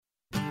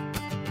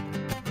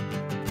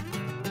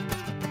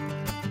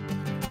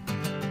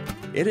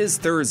It is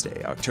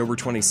Thursday, October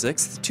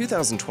 26th,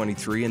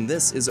 2023, and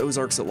this is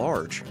Ozarks at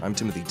Large. I'm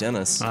Timothy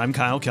Dennis. I'm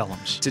Kyle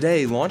Kellums.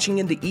 Today, launching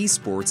into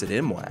esports at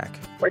NWACC.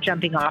 We're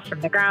jumping off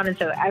from the ground, and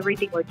so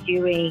everything we're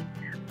doing,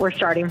 we're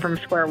starting from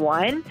square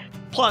one.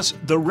 Plus,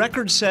 the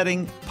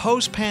record-setting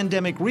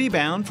post-pandemic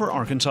rebound for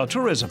Arkansas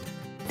tourism.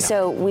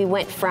 So we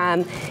went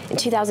from, in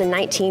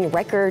 2019,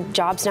 record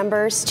jobs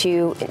numbers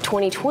to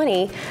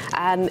 2020,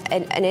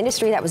 an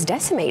industry that was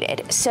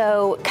decimated.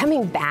 So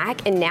coming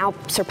back and now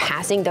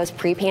surpassing those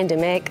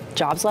pre-pandemic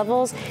jobs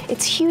levels,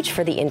 it's huge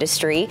for the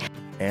industry.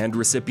 And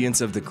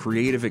recipients of the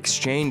Creative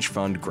Exchange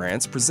Fund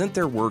grants present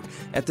their work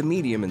at the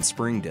Medium in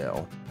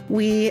Springdale.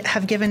 We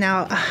have given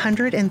out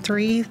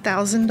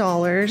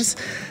 $103,000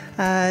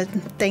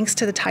 thanks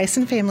to the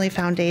Tyson Family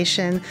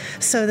Foundation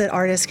so that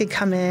artists could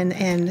come in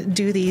and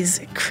do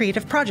these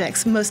creative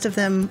projects, most of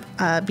them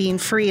being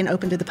free and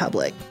open to the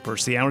public.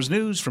 First, the hour's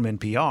news from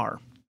NPR.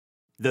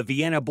 The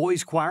Vienna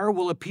Boys Choir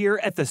will appear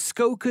at the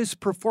Skokas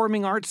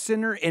Performing Arts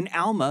Center in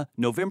Alma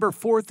November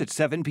 4th at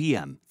 7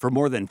 p.m. For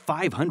more than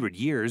 500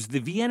 years,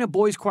 the Vienna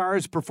Boys Choir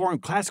has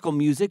performed classical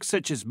music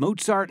such as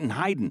Mozart and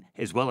Haydn,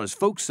 as well as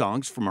folk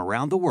songs from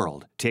around the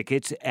world.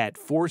 Tickets at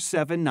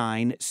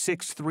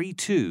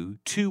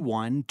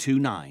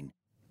 479-632-2129.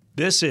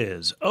 This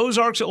is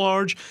Ozarks at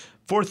Large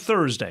for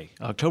Thursday,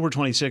 October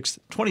 26th,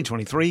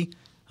 2023.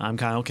 I'm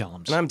Kyle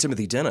Kellums. And I'm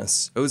Timothy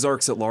Dennis.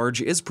 Ozarks at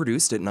Large is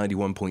produced at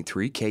 91.3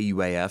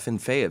 KUAF in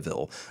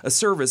Fayetteville, a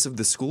service of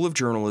the School of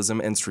Journalism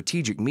and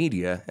Strategic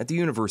Media at the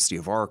University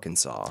of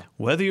Arkansas.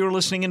 Whether you're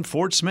listening in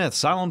Fort Smith,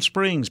 Siloam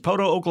Springs,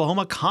 Poto,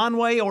 Oklahoma,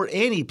 Conway, or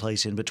any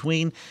place in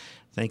between,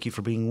 thank you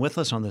for being with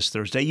us on this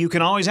Thursday. You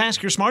can always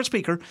ask your smart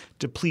speaker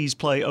to please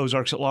play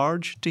Ozarks at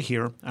Large to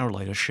hear our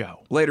latest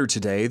show. Later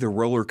today, the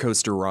roller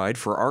coaster ride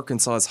for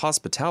Arkansas's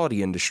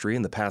hospitality industry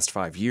in the past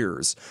 5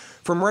 years.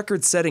 From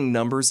record-setting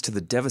numbers to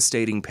the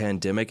devastating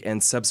pandemic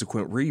and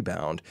subsequent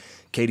rebound,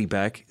 Katie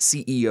Beck,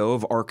 CEO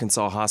of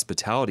Arkansas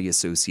Hospitality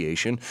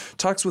Association,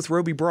 talks with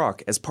Roby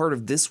Brock as part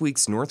of this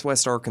week's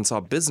Northwest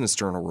Arkansas Business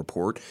Journal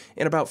report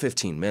in about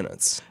 15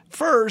 minutes.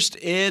 First,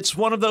 it's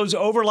one of those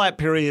overlap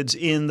periods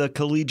in the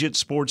collegiate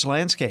sports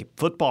landscape.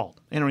 Football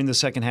entering the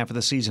second half of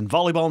the season,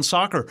 volleyball and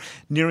soccer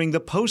nearing the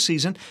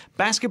postseason,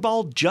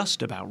 basketball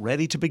just about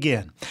ready to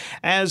begin.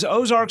 As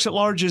Ozarks at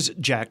Large's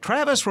Jack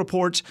Travis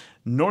reports,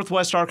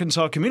 Northwest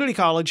Arkansas Community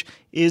College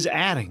is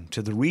adding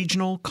to the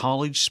regional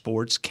college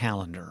sports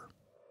calendar.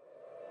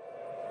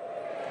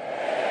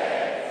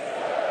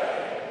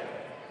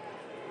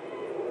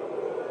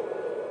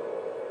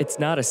 It's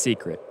not a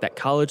secret that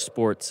college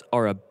sports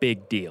are a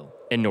big deal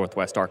in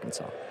Northwest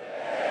Arkansas.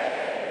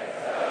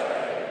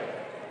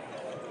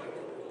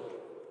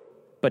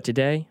 But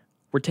today,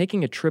 we're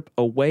taking a trip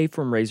away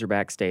from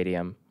Razorback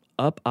Stadium,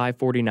 up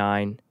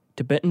I-49,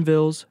 to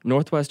Bentonville's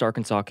Northwest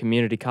Arkansas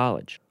Community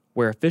College,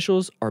 where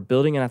officials are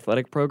building an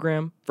athletic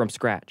program from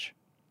scratch.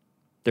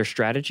 Their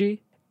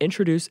strategy?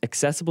 Introduce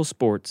accessible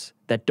sports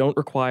that don't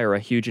require a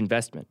huge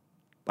investment,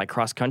 like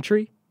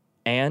cross-country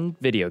and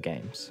video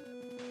games.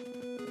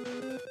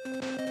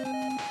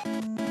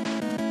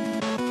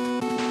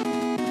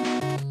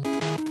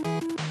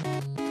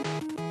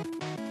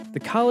 The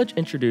college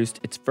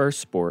introduced its first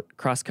sport,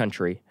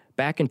 cross-country,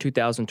 back in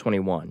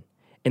 2021,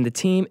 and the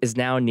team is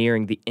now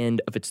nearing the end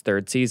of its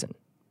third season.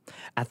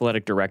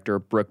 Athletic director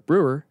Brooke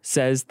Brewer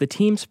says the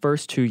team's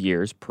first 2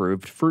 years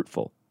proved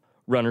fruitful.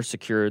 Runners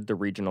secured the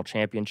regional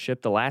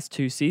championship the last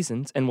 2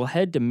 seasons and will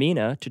head to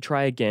Mena to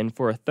try again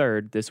for a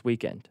third this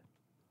weekend.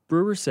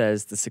 Brewer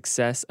says the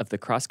success of the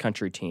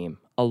cross-country team,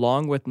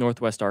 along with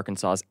Northwest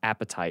Arkansas's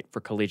appetite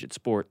for collegiate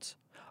sports,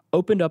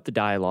 opened up the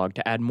dialogue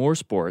to add more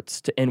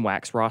sports to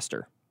NWACC's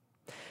roster.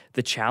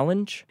 The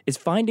challenge is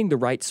finding the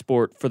right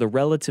sport for the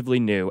relatively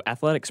new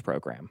athletics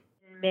program.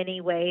 In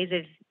many ways,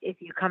 if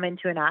you come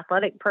into an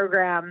athletic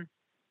program,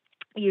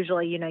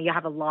 usually, you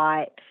have a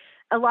lot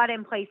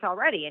in place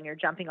already, and you're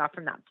jumping off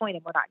from that point,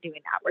 and we're not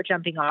doing that. We're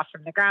jumping off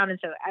from the ground, and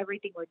so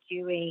everything we're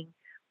doing,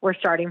 we're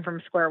starting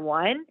from square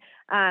one.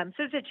 So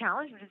it's a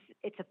challenge, but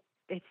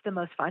it's the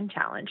most fun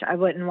challenge. I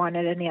wouldn't want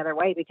it any other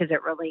way because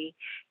it really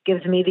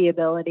gives me the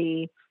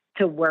ability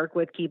to work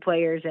with key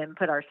players and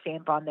put our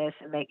stamp on this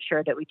and make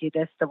sure that we do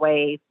this the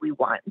way we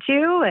want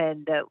to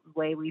and the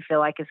way we feel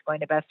like is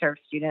going to best serve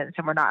students,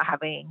 and we're not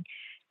having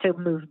to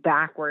move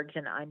backwards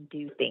and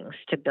undo things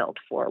to build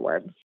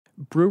forward.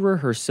 Brewer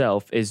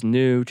herself is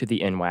new to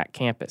the NWACC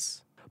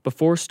campus.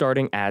 Before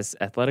starting as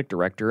athletic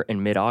director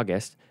in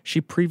mid-August,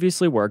 she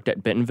previously worked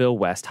at Bentonville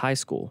West High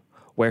School,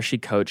 where she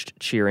coached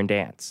cheer and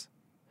dance.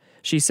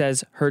 She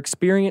says her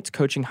experience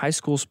coaching high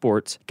school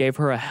sports gave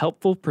her a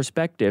helpful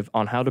perspective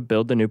on how to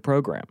build the new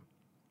program.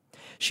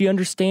 She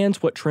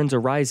understands what trends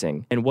are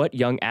rising and what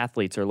young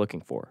athletes are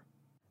looking for.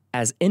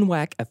 As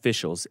NWACC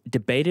officials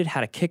debated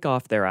how to kick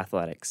off their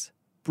athletics,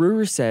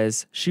 Brewer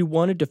says she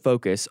wanted to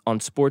focus on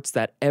sports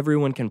that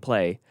everyone can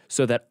play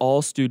so that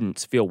all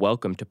students feel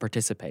welcome to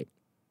participate.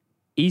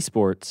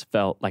 Esports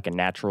felt like a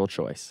natural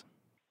choice.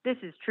 This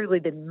is truly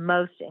the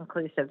most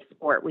inclusive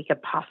sport we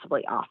could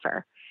possibly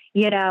offer,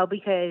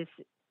 because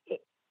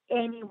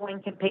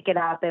anyone can pick it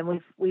up,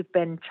 and we've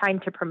been trying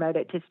to promote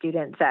it to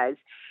students as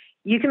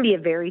you can be a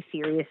very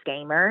serious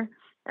gamer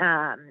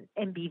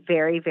and be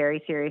very,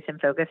 very serious and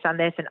focused on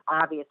this. And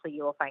obviously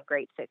you will find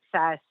great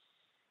success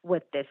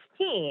with this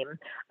team.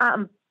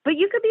 But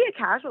you could be a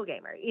casual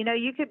gamer.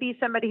 You could be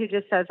somebody who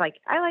just says, like,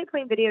 I like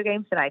playing video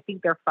games and I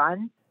think they're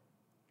fun.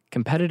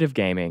 Competitive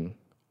gaming,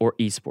 or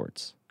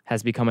esports,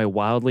 has become a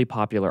wildly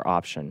popular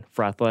option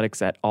for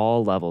athletics at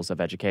all levels of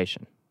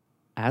education.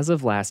 As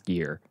of last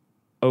year,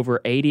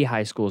 over 80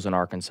 high schools in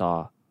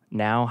Arkansas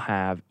now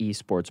have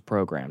esports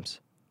programs,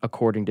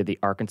 according to the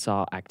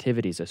Arkansas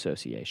Activities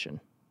Association.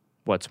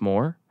 What's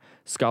more,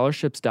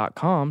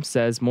 scholarships.com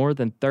says more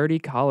than 30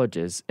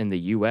 colleges in the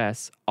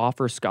U.S.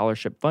 offer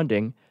scholarship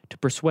funding to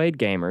persuade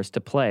gamers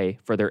to play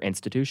for their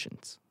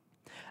institutions.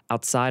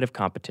 Outside of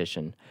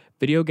competition,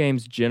 video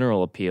games'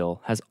 general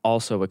appeal has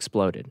also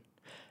exploded.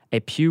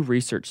 A Pew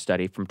Research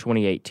study from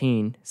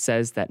 2018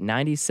 says that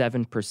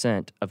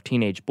 97% of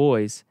teenage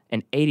boys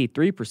and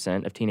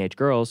 83% of teenage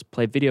girls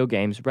play video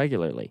games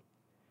regularly.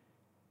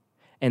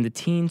 And the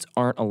teens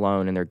aren't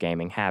alone in their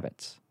gaming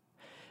habits.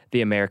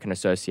 The American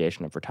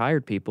Association of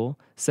Retired People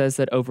says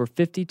that over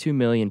 52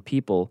 million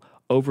people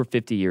over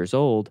 50 years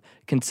old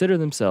consider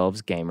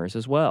themselves gamers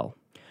as well.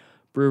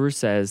 Brewer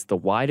says the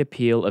wide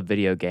appeal of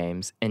video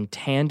games, in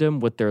tandem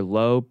with their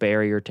low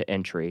barrier to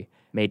entry,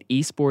 made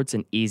esports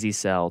an easy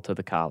sell to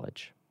the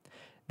college.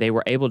 They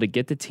were able to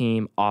get the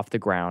team off the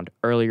ground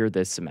earlier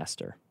this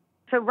semester.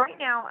 So right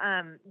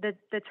now,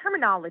 the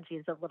terminology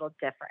is a little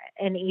different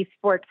in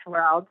esports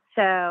world.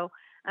 So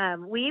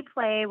we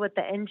play with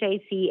the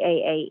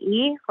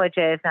NJCAAE, which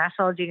is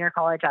National Junior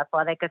College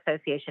Athletic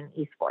Association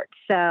Esports.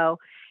 So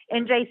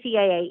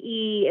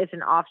NJCAAE is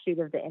an offshoot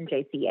of the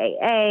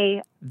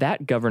NJCAA.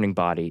 That governing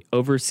body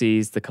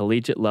oversees the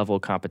collegiate level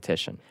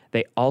competition.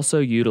 They also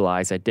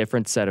utilize a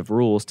different set of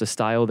rules to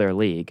style their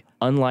league,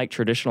 unlike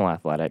traditional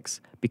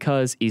athletics,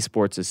 because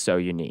esports is so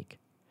unique.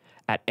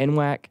 At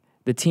NWACC,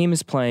 the team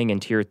is playing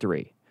in Tier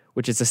 3,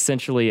 which is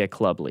essentially a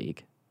club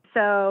league.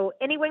 So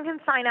anyone can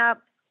sign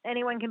up.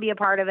 Anyone can be a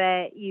part of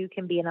it. You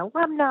can be an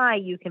alumni.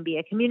 You can be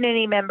a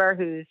community member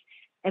who's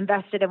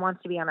invested and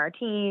wants to be on our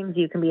teams.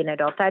 You can be an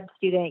adult ed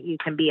student. You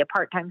can be a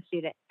part-time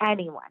student.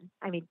 Anyone.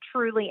 I mean,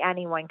 truly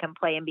anyone can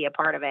play and be a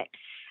part of it.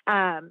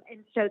 And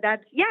so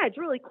it's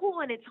really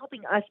cool. And it's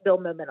helping us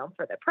build momentum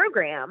for the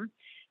program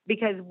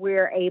because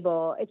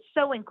it's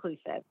so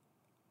inclusive.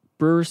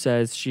 Brewer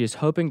says she is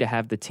hoping to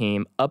have the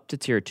team up to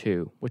Tier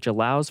 2, which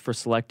allows for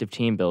selective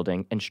team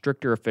building and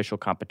stricter official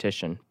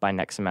competition by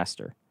next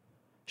semester.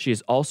 She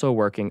is also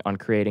working on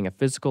creating a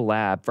physical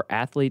lab for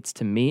athletes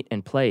to meet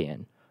and play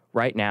in.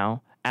 Right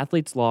now,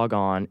 athletes log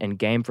on and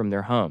game from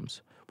their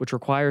homes, which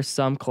requires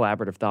some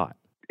collaborative thought.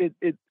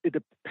 It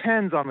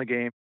depends on the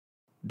game.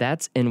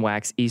 That's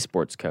NWACC's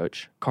esports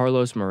coach,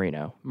 Carlos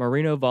Marino.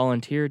 Marino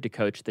volunteered to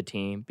coach the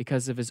team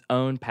because of his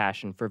own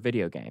passion for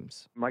video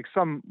games. Like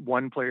some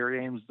one-player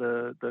games,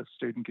 the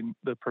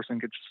person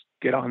could just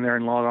get on there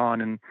and log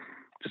on and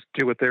just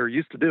do what they're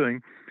used to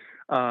doing.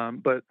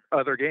 But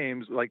other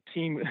games, like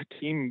team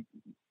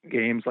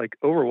games, like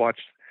Overwatch,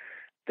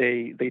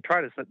 they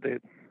try to set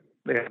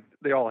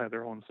they all have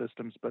their own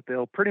systems, but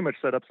they'll pretty much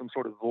set up some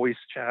sort of voice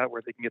chat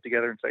where they can get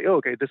together and say,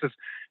 okay, this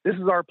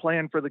is our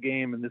plan for the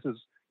game, and this is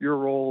your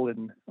role,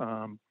 and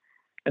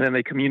then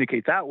they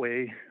communicate that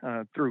way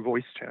through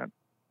voice chat.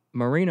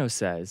 Marino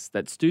says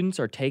that students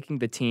are taking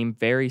the team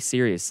very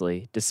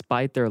seriously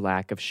despite their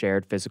lack of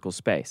shared physical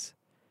space.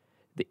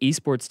 The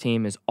esports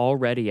team is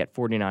already at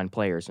 49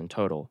 players in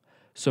total,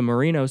 so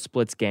Marino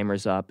splits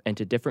gamers up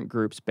into different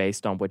groups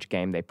based on which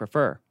game they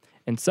prefer.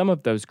 And some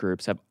of those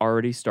groups have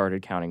already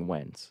started counting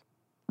wins.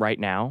 Right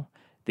now,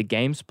 the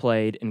games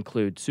played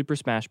include Super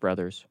Smash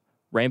Bros.,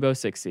 Rainbow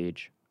Six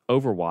Siege,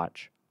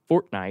 Overwatch,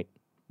 Fortnite,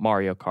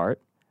 Mario Kart,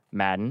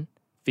 Madden,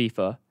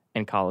 FIFA,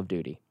 and Call of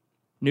Duty.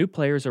 New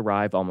players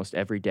arrive almost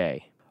every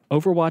day.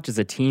 Overwatch is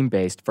a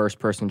team-based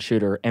first-person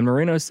shooter, and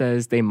Marino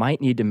says they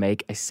might need to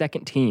make a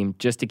second team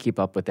just to keep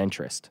up with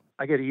interest.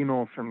 I get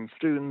emails from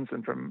students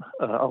and from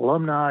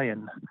alumni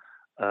and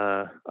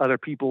other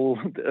people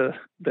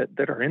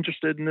that are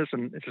interested in this,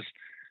 and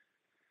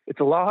it's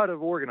a lot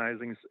of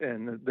organizing,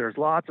 and there's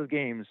lots of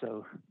games.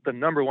 So the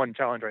number one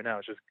challenge right now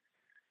is just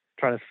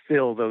trying to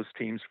fill those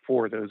teams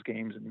for those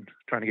games and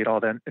trying to get all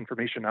that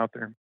information out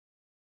there.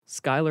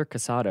 Skylar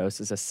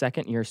Casados is a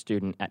second-year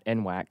student at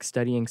NWACC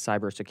studying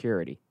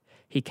cybersecurity.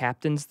 He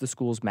captains the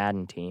school's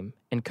Madden team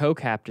and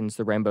co-captains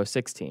the Rainbow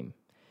Six team.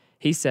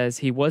 He says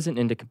he wasn't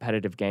into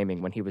competitive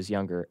gaming when he was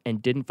younger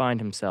and didn't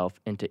find himself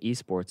into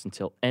esports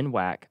until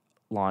NWACC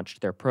launched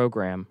their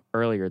program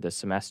earlier this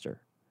semester.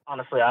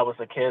 Honestly, I was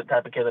the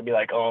type of kid that'd be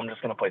like, oh, I'm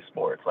just going to play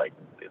sports. Like,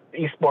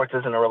 esports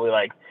isn't really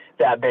like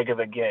that big of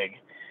a gig,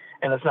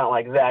 and it's not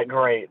like that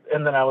great.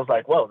 And then I was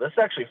like, whoa, this is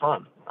actually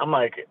fun. I'm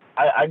like,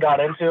 I got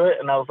into it,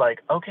 and I was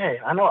like,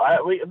 okay, I know,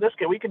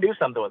 we can do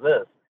something with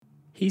this.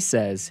 He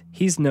says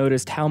he's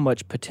noticed how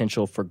much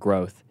potential for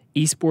growth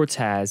esports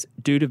has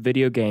due to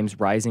video games'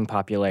 rising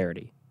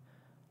popularity.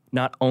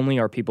 Not only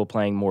are people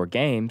playing more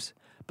games,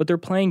 but they're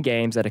playing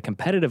games at a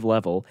competitive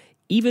level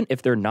even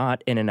if they're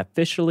not in an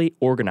officially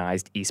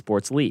organized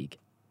esports league.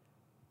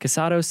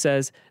 Casado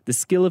says the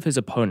skill of his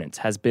opponents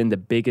has been the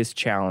biggest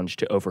challenge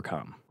to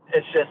overcome.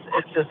 It's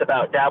just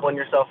about dabbling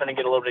yourself in and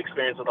get a little bit of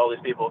experience with all these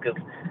people, because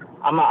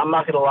I'm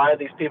not going to lie,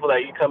 these people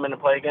that you come in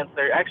and play against,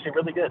 they're actually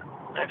really good.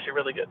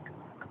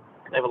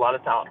 They have a lot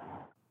of talent.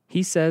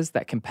 He says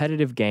that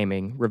competitive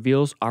gaming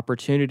reveals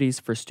opportunities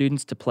for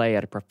students to play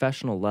at a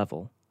professional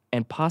level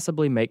and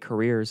possibly make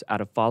careers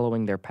out of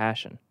following their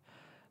passion.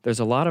 There's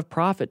a lot of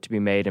profit to be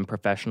made in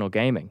professional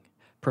gaming.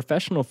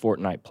 Professional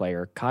Fortnite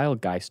player Kyle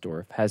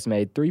Geisdorf has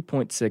made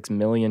 $3.6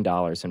 million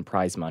in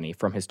prize money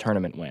from his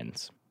tournament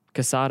wins.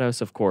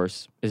 Casados, of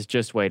course, is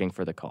just waiting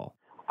for the call.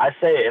 I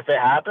say if it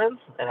happens,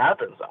 it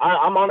happens.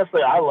 I'm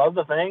honestly, I love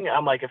the thing.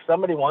 I'm like, if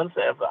somebody wants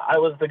it, if I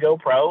was to go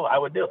pro, I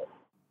would do it.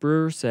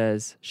 Brewer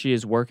says she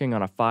is working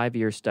on a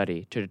 5-year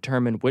study to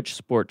determine which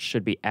sports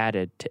should be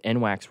added to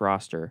NWACC's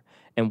roster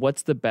and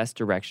what's the best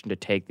direction to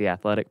take the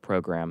athletic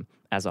program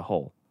as a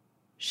whole.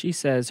 She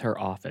says her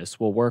office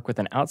will work with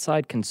an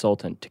outside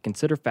consultant to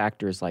consider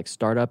factors like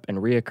startup and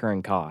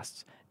reoccurring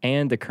costs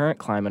and the current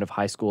climate of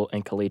high school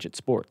and collegiate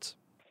sports.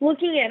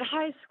 Looking at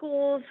high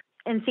schools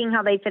and seeing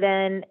how they fit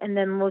in, and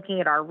then looking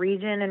at our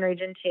region and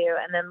Region 2,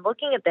 and then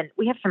looking at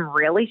we have some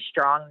really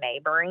strong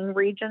neighboring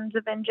regions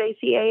of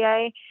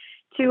NJCAA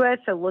to us,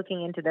 so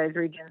looking into those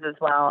regions as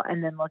well,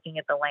 and then looking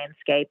at the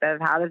landscape of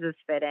how does this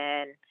fit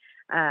in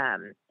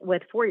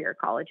with four-year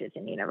colleges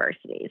and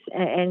universities,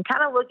 and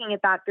kind of looking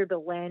at that through the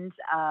lens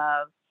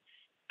of,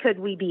 could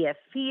we be a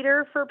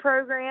feeder for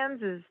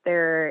programs? Is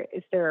there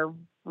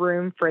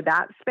room for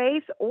that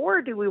space?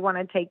 Or do we want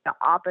to take the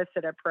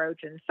opposite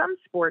approach in some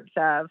sports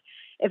of,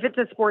 if it's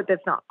a sport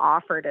that's not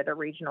offered at a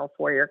regional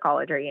four-year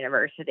college or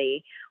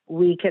university,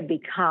 we could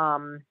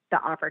become the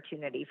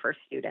opportunity for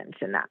students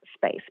in that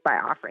space by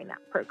offering that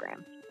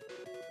program.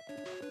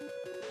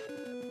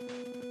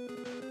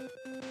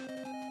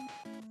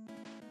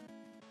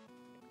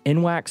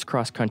 NWACC's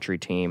cross-country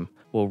team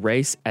will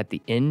race at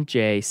the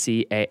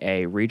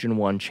NJCAA Region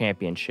 1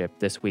 Championship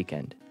this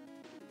weekend.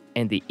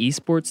 And the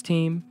esports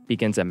team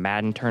begins a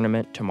Madden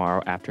tournament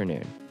tomorrow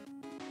afternoon.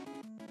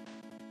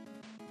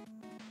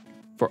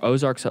 For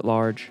Ozarks at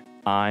Large,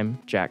 I'm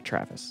Jack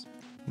Travis.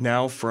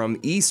 Now from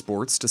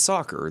esports to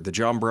soccer, the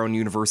John Brown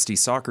University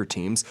soccer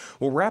teams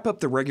will wrap up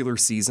the regular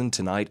season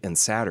tonight and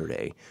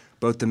Saturday.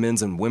 Both the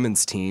men's and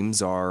women's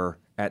teams are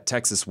at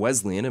Texas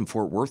Wesleyan in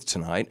Fort Worth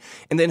tonight,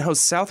 and then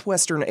host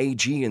Southwestern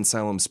AG in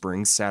Siloam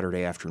Springs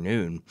Saturday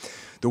afternoon.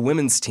 The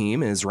women's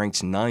team is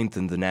ranked 9th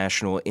in the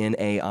national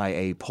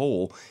NAIA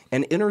poll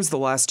and enters the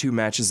last two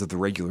matches of the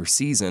regular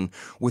season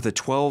with a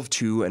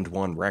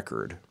 12-2-1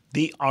 record.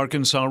 The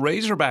Arkansas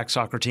Razorback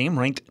soccer team,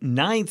 ranked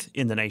 9th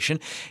in the nation,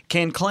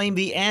 can claim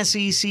the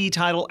SEC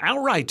title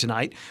outright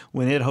tonight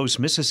when it hosts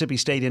Mississippi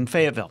State in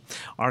Fayetteville.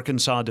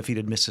 Arkansas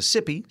defeated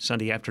Mississippi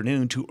Sunday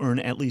afternoon to earn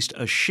at least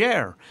a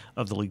share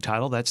of the league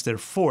title. That's their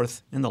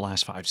 4th in the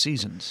last 5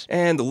 seasons.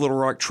 And the Little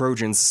Rock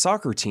Trojans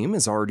soccer team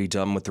is already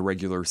done with the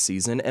regular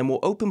season and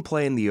will open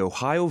play in the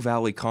Ohio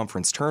Valley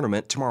Conference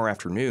Tournament tomorrow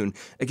afternoon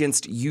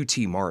against UT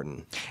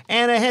Martin.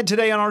 And ahead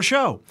today on our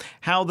show,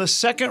 how the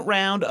second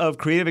round of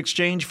Creative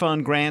Exchange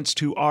Fund grants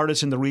to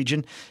artists in the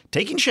region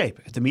taking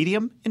shape at the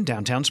Medium in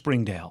downtown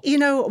Springdale. You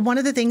know, one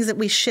of the things that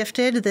we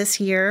shifted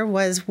this year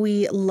was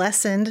we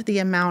lessened the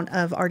amount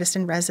of artist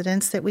in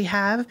residence that we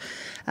have.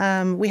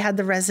 We had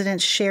the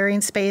residence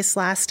sharing space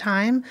last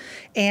time,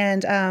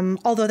 and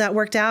although that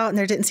worked out and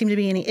there didn't seem to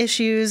be any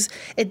issues,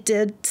 it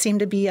did seem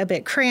to be a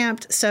bit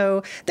cramped.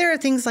 So there are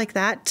things like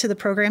that to the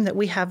program that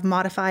we have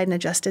modified and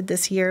adjusted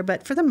this year,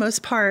 but for the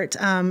most part,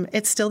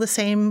 it's still the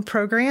same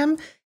program.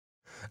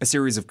 A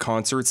series of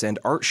concerts and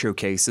art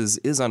showcases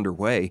is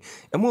underway,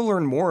 and we'll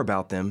learn more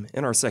about them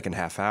in our second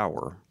half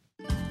hour.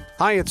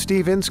 Hi, it's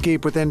Steve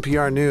Inskeep with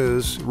NPR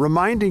News,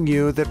 reminding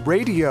you that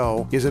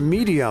radio is a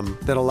medium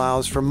that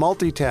allows for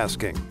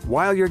multitasking.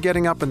 While you're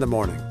getting up in the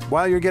morning,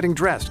 while you're getting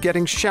dressed,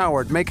 getting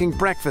showered, making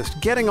breakfast,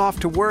 getting off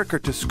to work or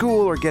to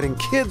school, or getting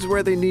kids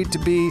where they need to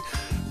be,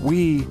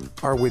 we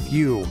are with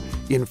you,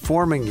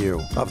 informing you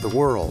of the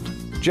world.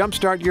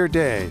 Jumpstart your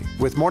day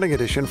with Morning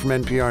Edition from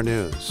NPR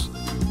News.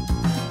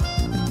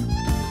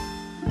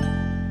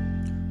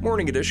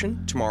 Morning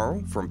Edition,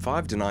 tomorrow from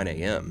 5 to 9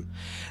 a.m.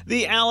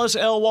 The Alice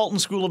L. Walton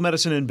School of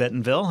Medicine in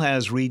Bentonville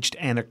has reached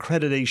an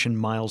accreditation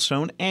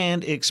milestone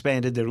and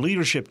expanded their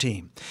leadership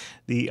team.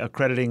 The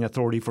Accrediting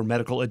Authority for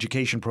Medical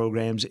Education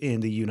Programs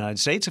in the United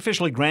States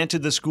officially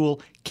granted the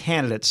school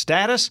candidate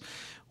status,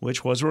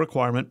 which was a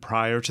requirement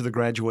prior to the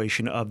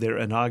graduation of their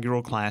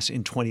inaugural class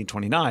in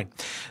 2029.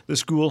 The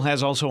school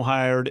has also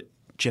hired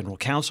General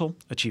Counsel,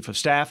 a Chief of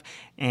Staff,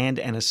 and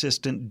an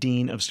Assistant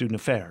Dean of Student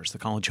Affairs. The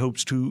college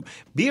hopes to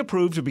be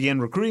approved to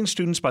begin recruiting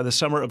students by the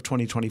summer of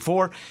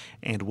 2024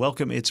 and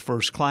welcome its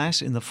first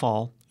class in the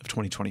fall of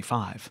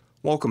 2025.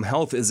 Welcome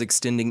Health is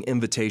extending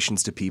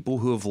invitations to people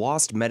who have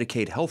lost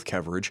Medicaid health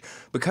coverage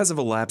because of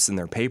a lapse in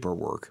their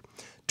paperwork.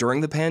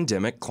 During the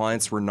pandemic,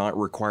 clients were not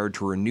required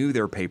to renew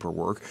their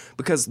paperwork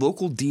because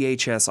local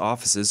DHS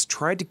offices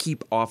tried to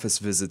keep office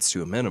visits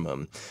to a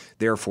minimum.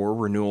 Therefore,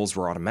 renewals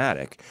were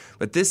automatic.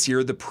 But this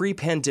year, the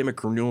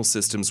pre-pandemic renewal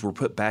systems were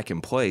put back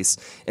in place,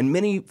 and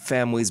many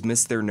families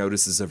missed their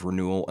notices of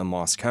renewal and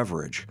lost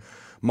coverage.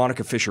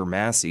 Monica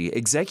Fisher-Massey,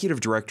 Executive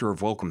Director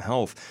of Welcome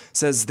Health,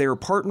 says they're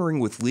partnering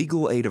with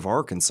Legal Aid of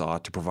Arkansas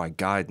to provide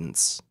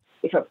guidance.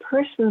 If a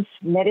person's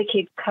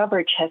Medicaid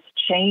coverage has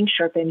changed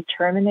or been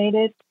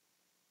terminated,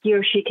 he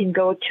or she can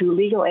go to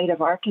Legal Aid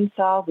of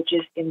Arkansas, which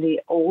is in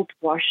the old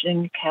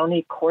Washington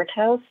County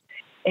Courthouse,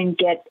 and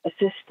get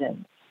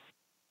assistance.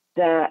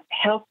 The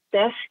help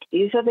desk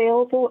is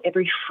available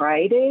every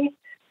Friday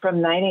from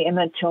 9 a.m.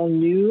 until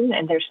noon,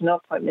 and there's no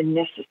appointment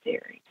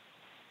necessary.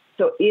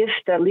 So if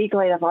the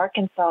Legal Aid of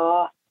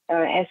Arkansas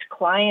has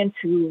clients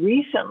who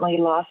recently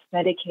lost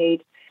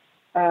Medicaid,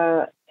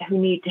 who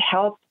need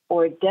help,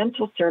 or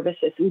dental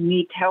services who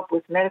need help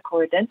with medical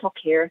or dental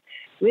care,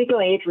 Legal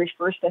Aid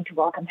refers them to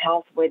Welcome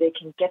Health, where they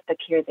can get the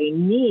care they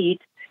need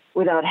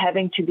without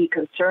having to be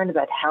concerned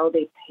about how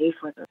they pay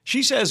for them.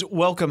 She says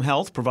Welcome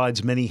Health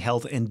provides many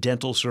health and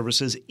dental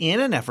services in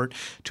an effort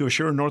to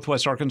assure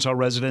Northwest Arkansas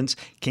residents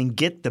can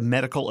get the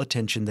medical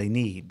attention they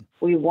need.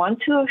 We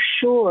want to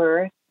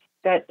assure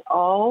that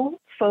all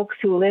folks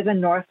who live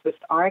in Northwest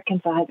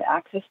Arkansas have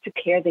access to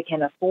care they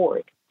can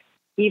afford.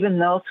 Even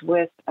those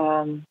with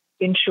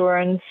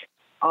insurance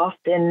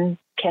often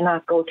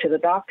cannot go to the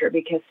doctor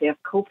because they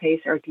have copays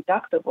or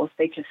deductibles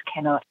they just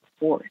cannot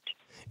afford.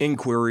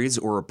 Inquiries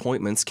or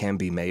appointments can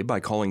be made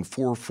by calling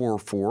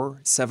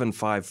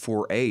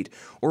 444-7548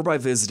 or by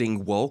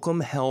visiting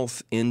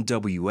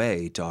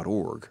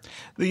welcomehealthnwa.org.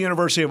 The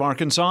University of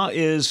Arkansas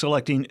is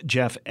selecting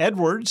Jeff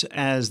Edwards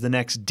as the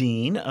next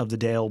dean of the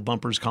Dale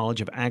Bumpers College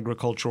of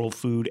Agricultural,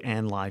 Food,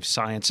 and Life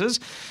Sciences.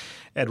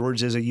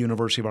 Edwards is a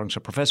University of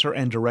Arkansas professor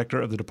and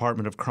director of the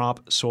Department of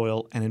Crop,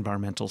 Soil, and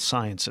Environmental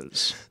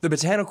Sciences. The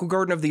Botanical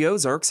Garden of the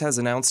Ozarks has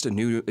announced a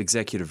new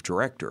executive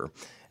director.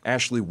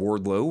 Ashley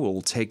Wardlow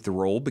will take the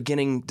role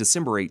beginning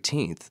December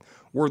 18th.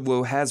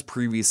 Wardlow has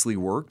previously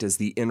worked as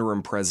the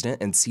interim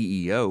president and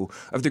CEO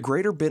of the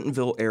Greater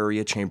Bentonville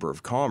Area Chamber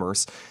of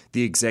Commerce,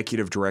 the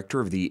executive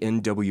director of the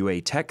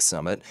NWA Tech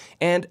Summit,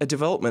 and a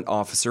development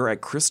officer at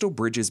Crystal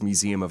Bridges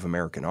Museum of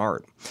American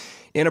Art.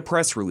 In a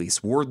press release,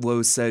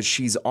 Wardlow says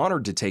she's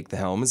honored to take the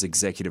helm as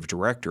executive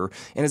director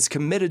and is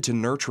committed to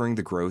nurturing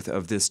the growth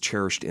of this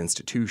cherished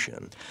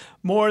institution.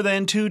 More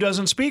than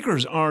 24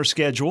 speakers are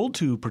scheduled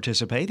to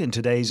participate in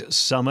today's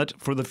Summit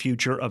for the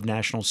Future of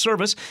National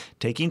Service,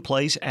 taking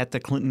place at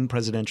the Clinton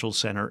Presidential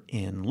Center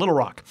in Little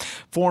Rock.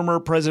 Former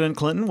President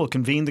Clinton will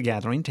convene the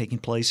gathering, taking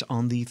place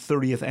on the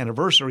 30th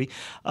anniversary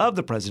of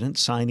the president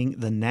signing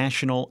the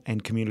National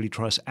and Community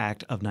Trust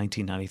Act of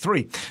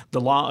 1993.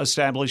 The law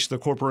established the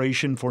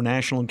Corporation for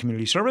National and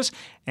Community Service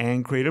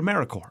and created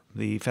AmeriCorps,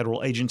 the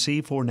federal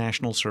agency for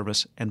national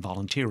service and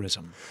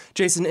volunteerism.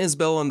 Jason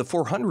Isbell and the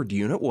 400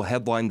 unit will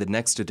headline the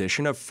next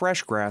edition of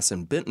Fresh Grass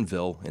in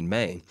Bentonville in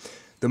May.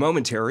 The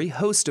Momentary,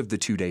 host of the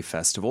two-day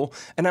festival,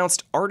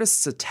 announced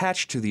artists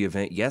attached to the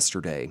event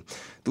yesterday.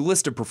 The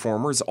list of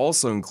performers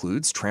also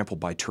includes Trampled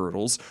by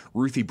Turtles,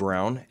 Ruthie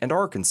Brown, and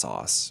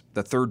Arkansas.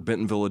 The third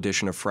Bentonville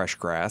edition of Fresh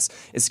Grass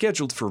is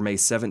scheduled for May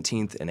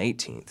 17th and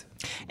 18th.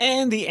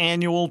 And the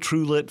annual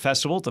True Lit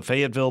Festival at the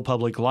Fayetteville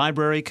Public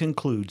Library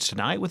concludes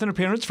tonight with an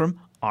appearance from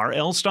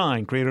R.L.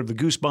 Stein, creator of the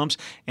Goosebumps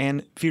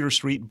and Fear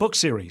Street book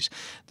series.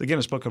 The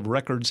Guinness Book of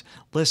Records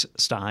lists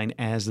Stein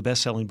as the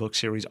best-selling book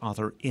series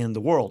author in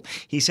the world.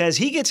 He says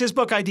he gets his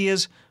book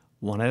ideas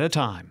one at a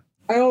time.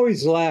 I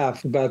always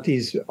laugh about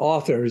these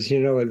authors,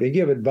 and they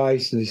give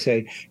advice and they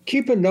say,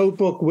 keep a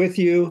notebook with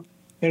you,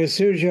 and as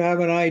soon as you have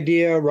an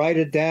idea, write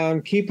it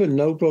down. Keep a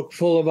notebook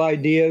full of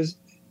ideas.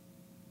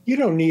 You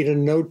don't need a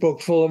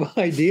notebook full of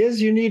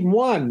ideas. You need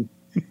one.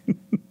 You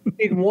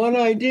need one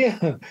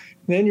idea.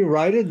 Then you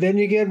write it, then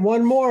you get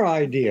one more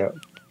idea.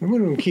 We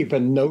don't keep a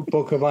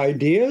notebook of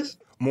ideas.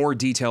 More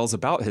details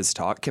about his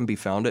talk can be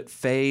found at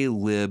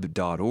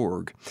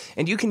faylib.org.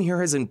 And you can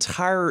hear his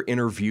entire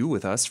interview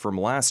with us from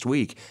last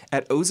week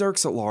at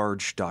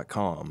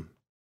ozarksatlarge.com.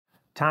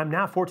 Time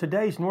now for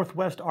today's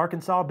Northwest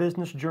Arkansas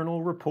Business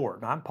Journal report.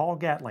 I'm Paul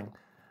Gatling.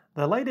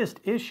 The latest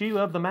issue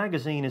of the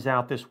magazine is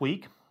out this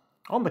week.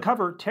 On the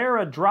cover,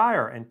 Tara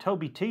Dreyer and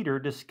Toby Teeter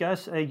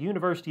discuss a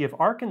University of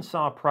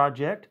Arkansas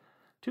project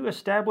to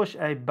establish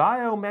a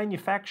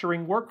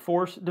biomanufacturing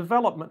workforce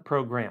development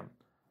program.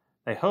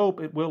 They hope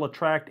it will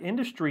attract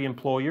industry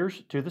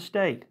employers to the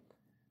state.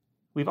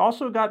 We've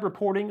also got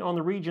reporting on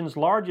the region's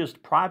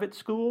largest private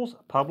schools,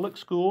 public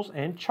schools,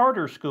 and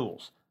charter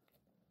schools.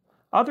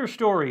 Other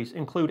stories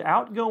include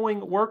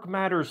outgoing Work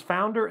Matters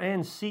founder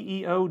and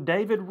CEO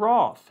David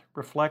Roth,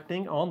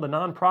 reflecting on the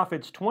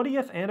nonprofit's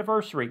 20th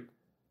anniversary.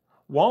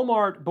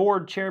 Walmart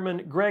board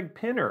chairman Greg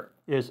Penner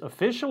is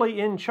officially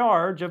in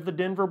charge of the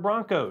Denver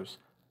Broncos.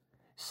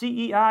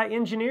 CEI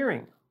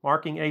Engineering,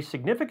 marking a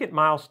significant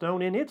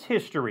milestone in its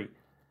history.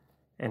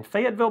 And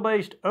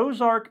Fayetteville-based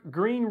Ozark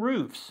Green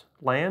Roofs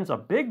lands a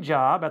big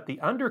job at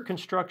the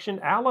under-construction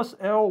Alice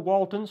L.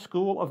 Walton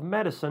School of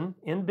Medicine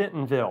in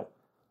Bentonville.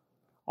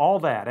 All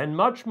that and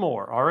much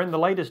more are in the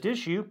latest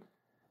issue.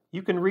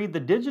 You can read the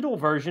digital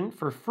version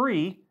for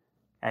free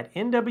at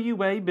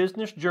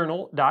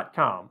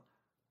NWABusinessJournal.com.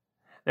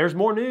 There's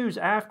more news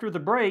after the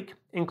break,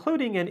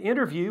 including an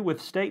interview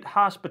with State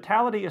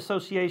Hospitality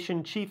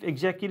Association Chief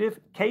Executive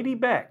Katie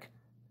Beck.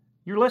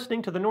 You're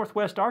listening to the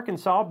Northwest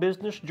Arkansas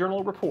Business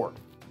Journal Report.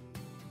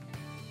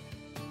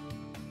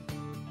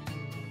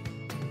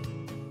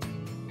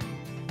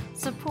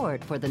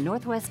 Support for the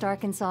Northwest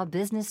Arkansas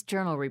Business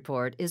Journal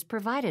Report is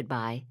provided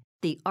by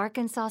the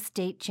Arkansas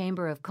State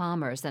Chamber of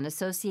Commerce and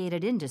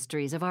Associated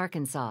Industries of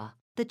Arkansas.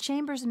 The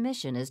Chamber's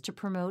mission is to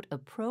promote a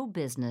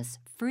pro-business,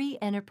 free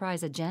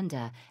enterprise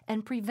agenda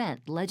and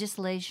prevent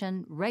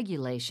legislation,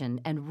 regulation,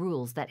 and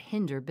rules that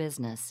hinder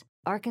business.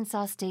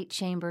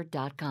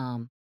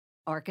 ArkansasStateChamber.com.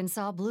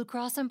 Arkansas Blue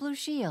Cross and Blue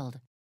Shield.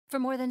 For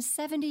more than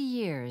 70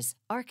 years,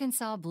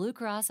 Arkansas Blue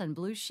Cross and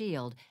Blue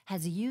Shield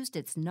has used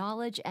its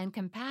knowledge and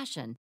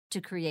compassion to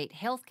create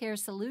healthcare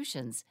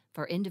solutions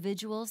for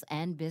individuals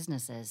and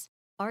businesses.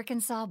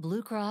 Arkansas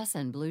Blue Cross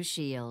and Blue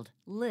Shield.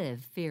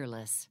 Live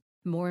fearless.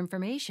 More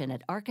information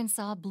at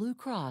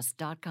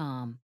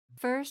arkansasbluecross.com.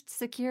 First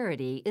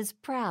Security is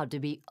proud to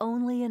be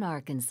only in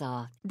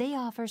Arkansas. They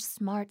offer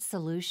smart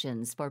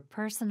solutions for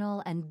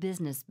personal and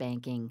business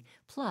banking,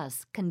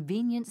 plus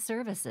convenient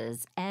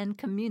services and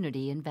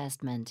community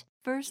investment.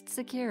 First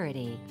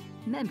Security.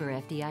 Member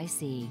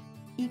FDIC.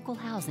 Equal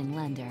housing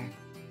lender.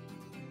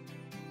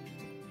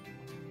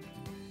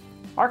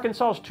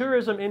 Arkansas's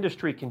tourism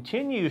industry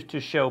continues to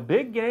show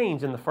big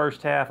gains in the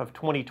first half of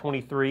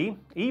 2023,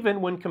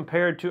 even when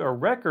compared to a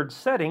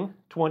record-setting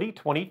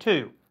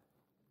 2022.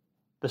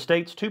 The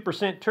state's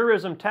 2%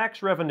 tourism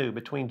tax revenue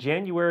between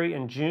January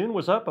and June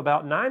was up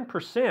about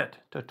 9%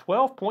 to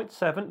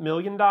 $12.7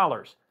 million.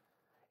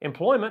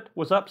 Employment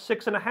was up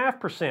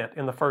 6.5%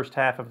 in the first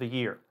half of the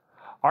year.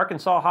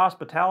 Arkansas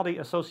Hospitality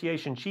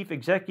Association Chief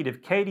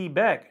Executive Katie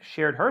Beck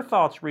shared her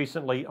thoughts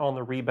recently on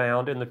the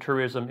rebound in the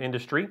tourism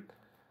industry.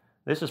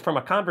 This is from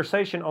a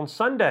conversation on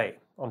Sunday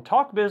on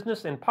Talk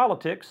Business and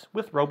Politics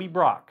with Roby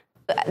Brock.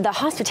 The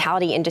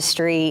hospitality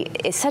industry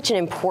is such an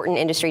important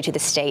industry to the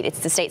state. It's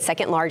the state's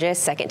second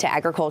largest, second to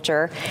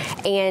agriculture.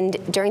 And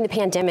during the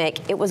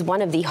pandemic, it was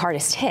one of the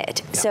hardest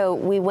hit. So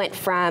we went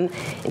from,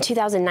 in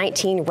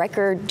 2019,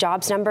 record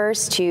jobs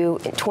numbers to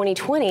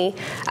 2020,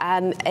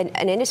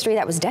 an industry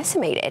that was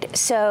decimated.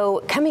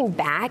 So coming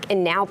back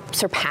and now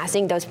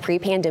surpassing those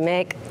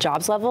pre-pandemic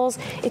jobs levels,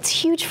 it's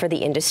huge for the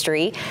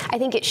industry. I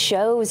think it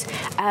shows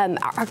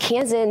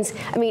Arkansans,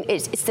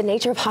 it's the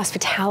nature of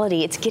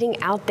hospitality. It's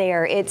getting out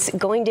there. It's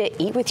going to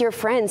eat with your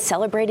friends,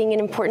 celebrating an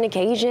important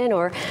occasion,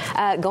 or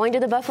going to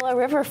the Buffalo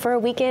River for a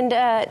weekend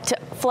to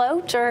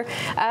float, or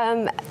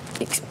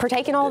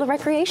partake in all the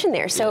recreation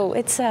there. So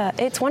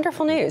it's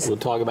wonderful news. We'll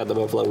talk about the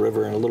Buffalo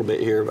River in a little bit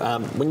here.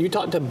 When you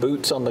talk to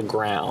boots on the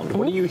ground,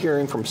 what are you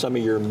hearing from some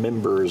of your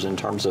members in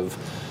terms of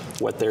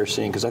what they're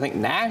seeing? Because I think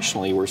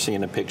nationally we're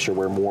seeing a picture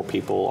where more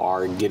people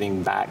are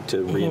getting back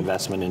to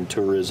reinvestment in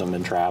tourism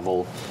and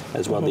travel,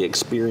 as well the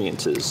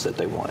experiences that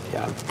they want.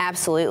 Yeah,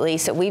 absolutely.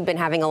 So we've been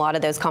having a lot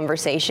of those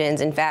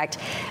conversations. In fact,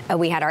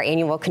 we had our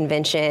annual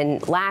convention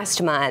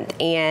last month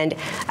and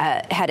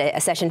had a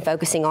session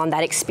focusing on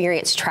that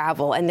experience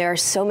travel. And there are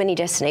so many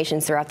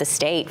destinations throughout the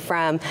state,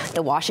 from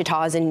the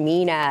Washitas and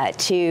Mena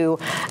to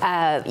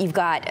you've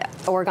got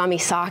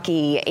Origami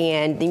Sake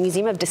and the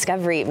Museum of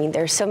Discovery.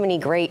 There's so many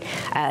great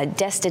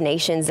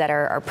destinations that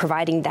are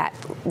providing that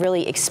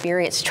really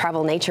experienced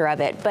travel nature of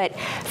it. But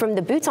from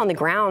the boots on the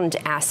ground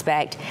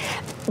aspect,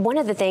 one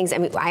of the things,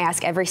 I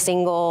ask every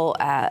single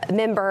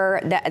member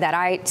that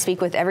I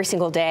speak with every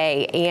single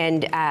day,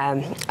 and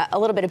a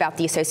little bit about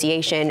the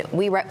association.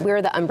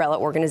 We're the umbrella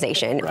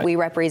organization. Right. We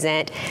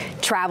represent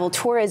travel,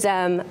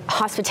 tourism,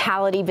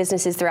 hospitality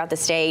businesses throughout the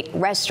state,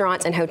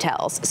 restaurants, and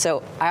hotels.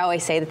 So I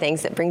always say the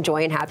things that bring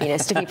joy and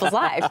happiness to people's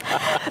lives.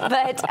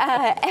 But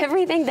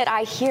everything that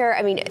I hear,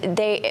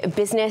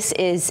 business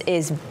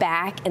is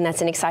back, and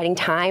that's an exciting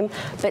time,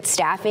 but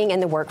staffing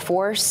and the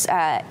workforce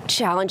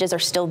challenges are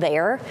still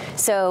there.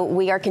 So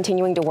we are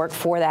continuing to work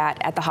for that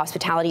at the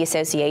Hospitality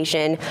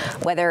Association,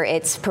 whether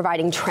it's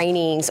providing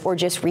trainings or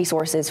just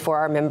resources for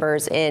our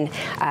members in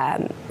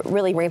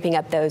really ramping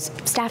up those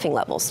staffing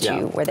levels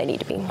to where they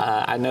need to be.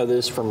 I know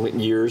this from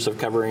years of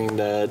covering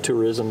the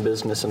tourism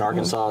business in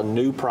Arkansas.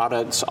 New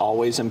products,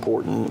 always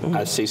important.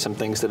 I see some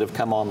things that have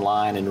come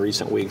online in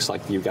recent weeks,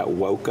 like you've got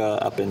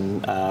WOCA up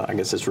in, I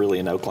guess it's really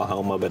in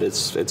Oklahoma, but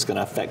it's going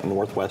to affect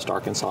Northwest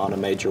Arkansas in a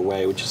major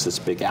way, which is this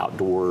big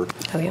outdoor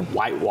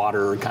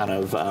whitewater kind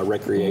of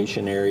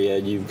recreation area.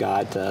 You've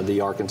got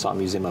the Arkansas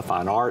Museum of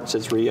Fine Arts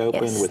that's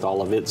reopened with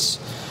all of its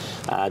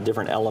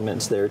different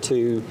elements there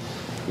too.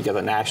 You got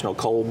the National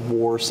Cold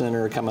War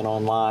Center coming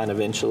online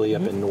eventually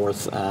up in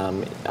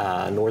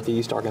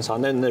northeast Arkansas,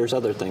 and then there's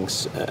other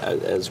things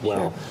as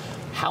well. Sure.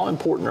 How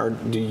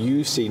important do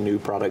you see new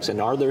products,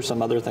 and are there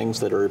some other things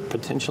that are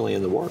potentially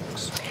in the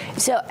works?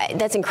 So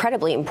that's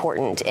incredibly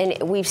important.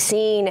 And we've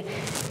seen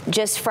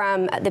just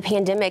from the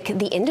pandemic,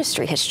 the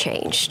industry has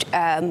changed.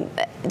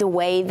 The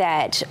way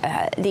that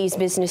these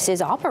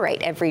businesses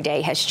operate every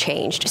day has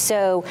changed.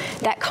 So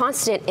that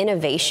constant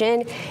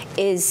innovation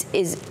is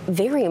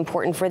very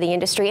important for the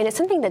industry. And it's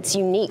something that's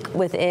unique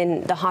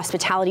within the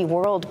hospitality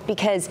world,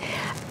 because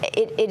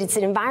it's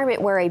an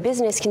environment where a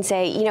business can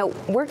say, you know,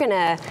 we're going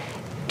to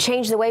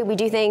change the way we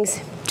do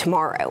things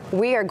tomorrow.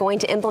 We are going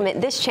to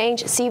implement this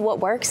change, see what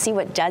works, see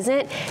what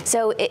doesn't.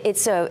 So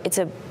it's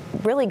a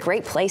really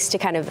great place to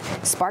kind of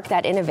spark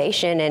that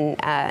innovation and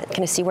kind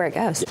of see where it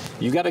goes.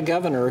 You got a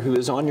governor who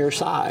is on your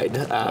side.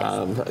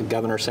 Yes.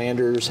 Governor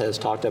Sanders has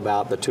talked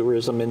about the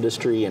tourism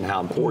industry and how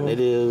important it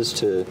is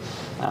to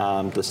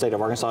the state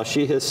of Arkansas.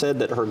 She has said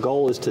that her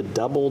goal is to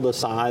double the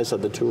size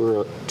of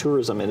the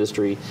tourism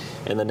industry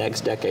in the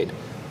next decade.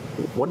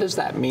 What does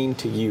that mean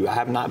to you? I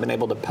have not been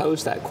able to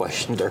pose that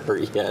question to her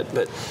yet,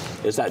 but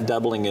is that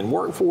doubling in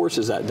workforce?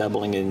 Is that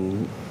doubling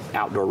in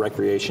outdoor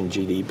recreation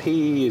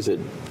GDP? Is it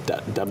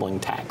doubling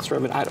tax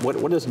revenue?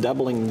 What does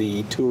doubling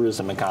the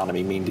tourism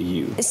economy mean to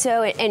you?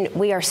 So, and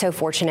we are so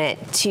fortunate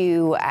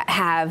to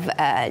have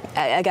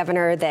a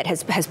governor that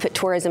has put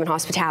tourism and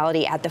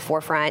hospitality at the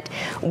forefront.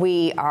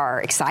 We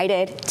are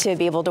excited to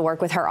be able to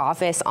work with her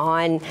office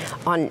on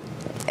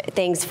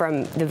things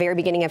from the very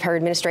beginning of her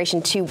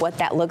administration to what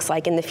that looks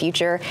like in the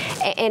future.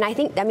 And I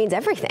think that means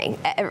everything.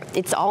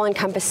 It's all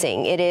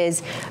encompassing. It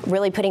is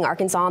really putting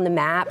Arkansas on the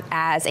map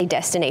as a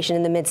destination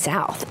in the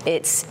Mid-South.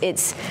 It's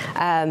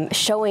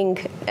showing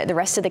the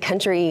rest of the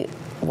country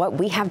what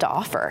we have to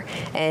offer.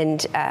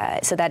 And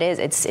so that is,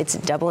 it's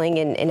doubling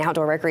in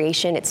outdoor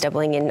recreation, it's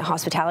doubling in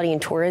hospitality and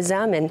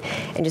tourism, and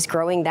just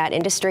growing that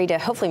industry to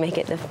hopefully make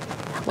it the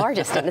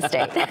largest in the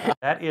state.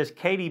 That is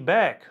Katie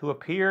Beck, who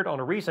appeared on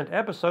a recent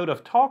episode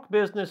of Talk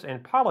Business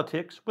and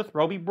Politics with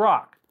Roby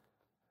Brock.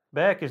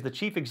 Beck is the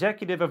chief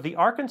executive of the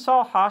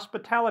Arkansas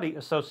Hospitality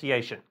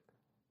Association.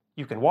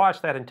 You can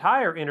watch that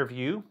entire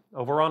interview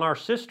over on our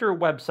sister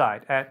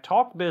website at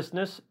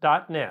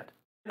talkbusiness.net.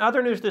 In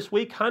other news this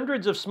week,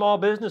 hundreds of small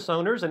business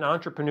owners and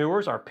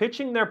entrepreneurs are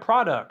pitching their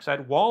products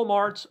at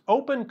Walmart's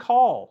Open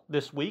Call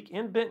this week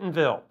in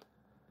Bentonville.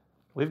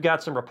 We've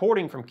got some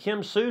reporting from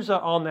Kim Souza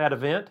on that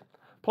event,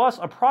 plus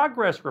a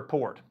progress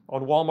report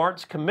on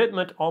Walmart's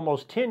commitment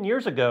almost 10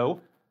 years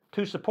ago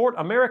to support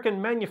American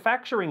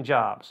manufacturing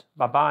jobs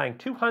by buying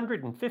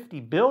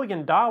 $250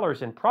 billion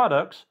in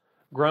products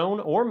grown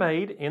or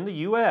made in the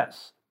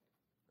U.S.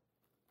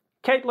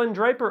 Caitlin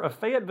Draper of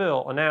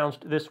Fayetteville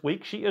announced this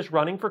week she is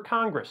running for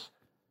Congress.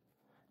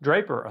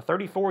 Draper, a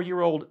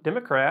 34-year-old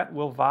Democrat,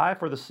 will vie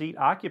for the seat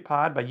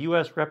occupied by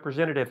U.S.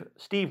 Representative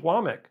Steve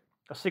Womack,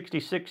 a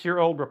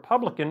 66-year-old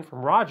Republican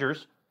from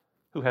Rogers,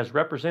 who has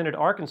represented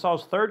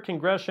Arkansas's 3rd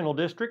Congressional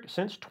District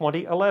since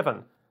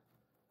 2011.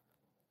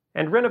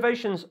 And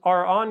renovations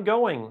are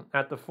ongoing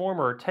at the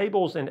former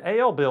Tables and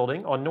Ale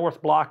building on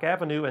North Block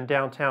Avenue in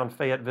downtown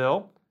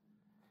Fayetteville.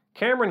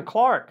 Cameron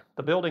Clark,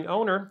 the building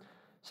owner,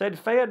 said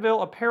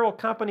Fayetteville apparel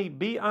company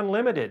Be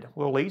Unlimited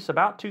will lease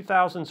about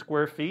 2,000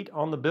 square feet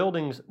on the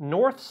building's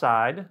north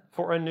side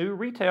for a new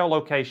retail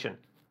location.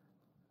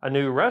 A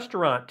new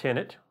restaurant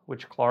tenant,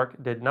 which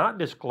Clark did not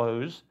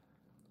disclose,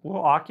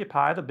 will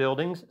occupy the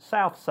building's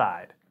south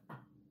side.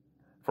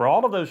 For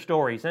all of those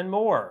stories and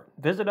more,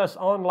 visit us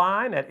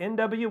online at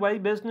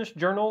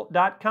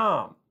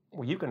NWABusinessJournal.com,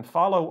 where you can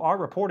follow our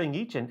reporting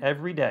each and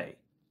every day.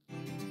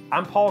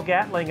 I'm Paul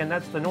Gatling, and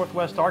that's the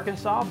Northwest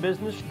Arkansas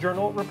Business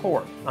Journal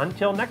Report.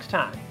 Until next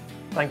time,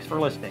 thanks for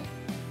listening.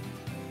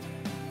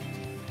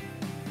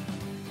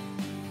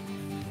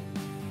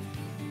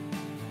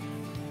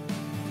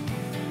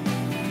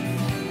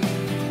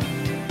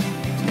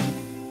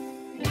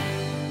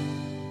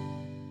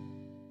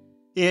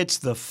 It's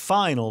the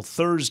final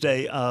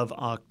Thursday of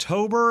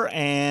October,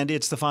 and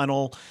it's the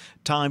final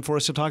time for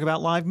us to talk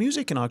about live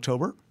music in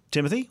October.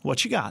 Timothy,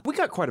 what you got? We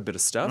got quite a bit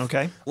of stuff.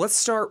 Okay. Let's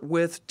start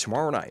with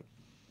tomorrow night.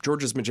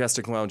 George's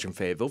Majestic Lounge in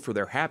Fayetteville for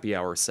their happy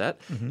hour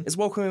set is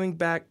welcoming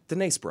back the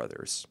Nace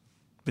Brothers.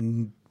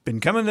 Been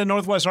coming to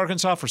Northwest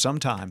Arkansas for some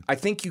time. I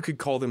think you could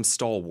call them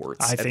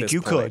stalwarts. I think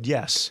you could,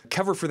 yes.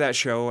 Cover for that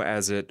show,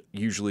 as it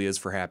usually is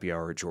for happy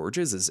hour at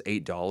George's, is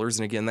 $8.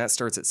 And again, that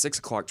starts at 6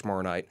 o'clock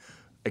tomorrow night,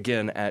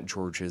 again at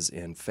George's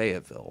in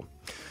Fayetteville.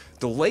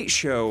 The late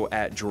show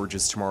at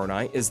George's tomorrow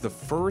night is the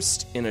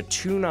first in a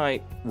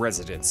 2-night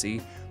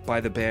residency by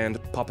the band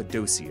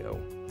Papadosio.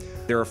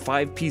 They're a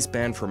 5-piece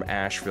band from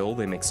Asheville.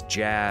 They mix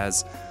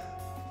jazz,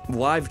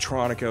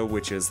 live-tronica,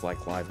 which is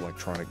like live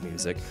electronic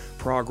music,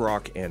 prog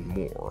rock, and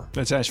more.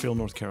 That's Asheville,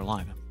 North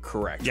Carolina.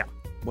 Correct. Yeah.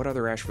 What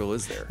other Asheville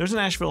is there? There's an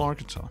Asheville,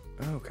 Arkansas.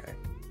 Okay.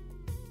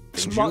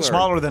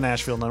 Smaller than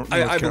Asheville, North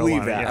Carolina. I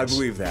believe that. Yes. I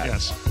believe that.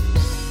 Yes.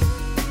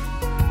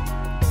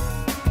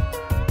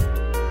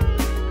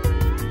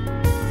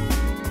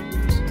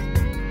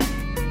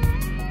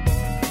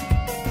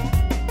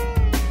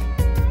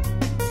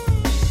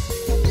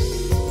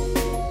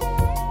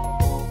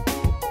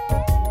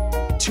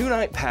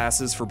 Night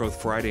passes for both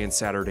Friday and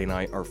Saturday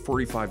night are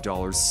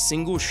 $45.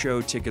 Single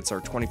show tickets are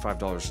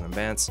 $25 in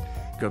advance,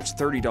 go up to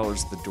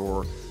 $30 at the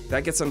door.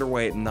 That gets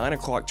underway at 9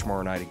 o'clock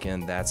tomorrow night.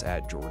 Again, that's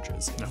at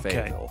George's in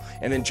Fayetteville.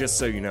 And then just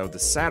so you know, the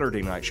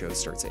Saturday night show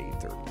starts at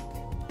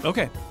 8:30.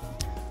 Okay.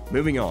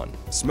 Moving on,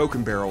 Smoke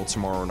and Barrel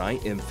tomorrow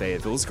night in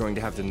Fayetteville is going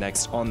to have the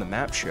next On the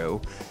Map show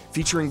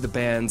featuring the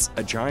bands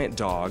A Giant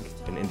Dog,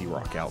 an indie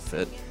rock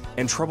outfit,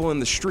 and Trouble in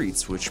the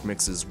Streets, which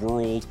mixes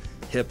world,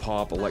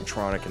 hip-hop,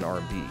 electronic, and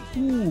R&B.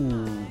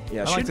 Ooh,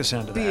 yeah, I like the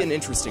sound of that. Be an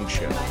interesting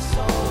show.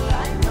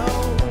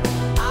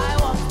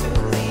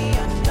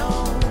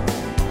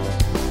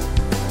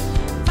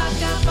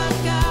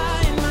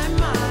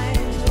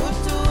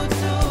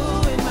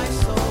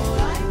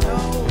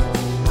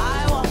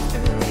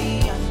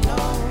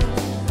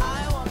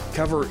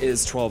 Cover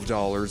is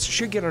 $12.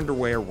 Should get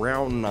underway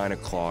around 9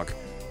 o'clock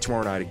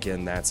tomorrow night.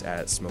 Again, that's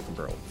at Smoke and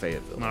Barrel in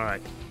Fayetteville. All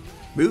right.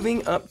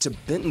 Moving up to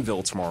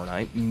Bentonville tomorrow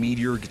night,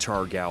 Meteor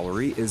Guitar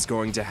Gallery is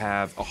going to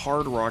have a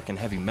hard rock and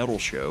heavy metal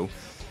show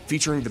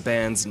featuring the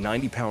bands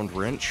 90 Pound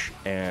Wrench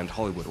and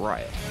Hollywood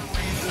Riot.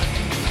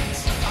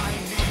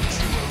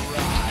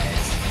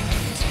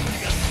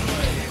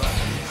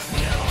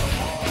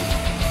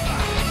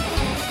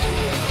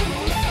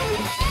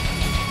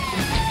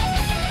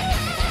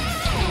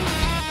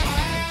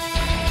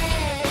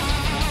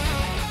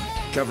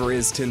 Cover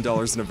is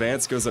 $10 in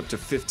advance, goes up to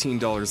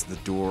 $15 at the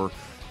door.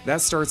 That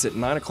starts at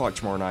 9 o'clock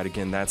tomorrow night.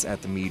 Again, that's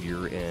at the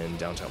Meteor in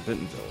downtown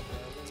Bentonville.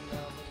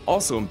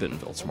 Also in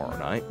Bentonville tomorrow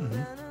night,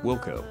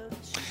 Wilco.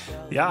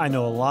 Yeah, I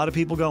know a lot of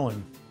people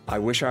going. I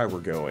wish I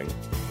were going.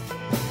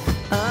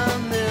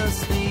 I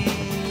miss the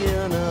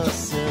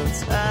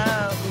innocence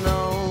I've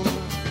known.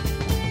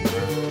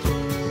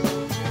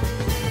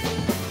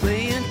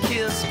 Playing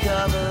Kiss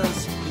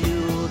covers,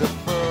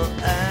 beautiful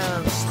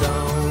and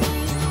stone.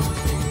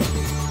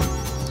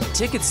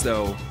 Tickets,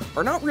 though,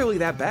 are not really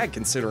that bad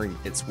considering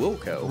it's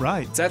Wilco.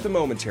 Right. It's at the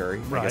Momentary,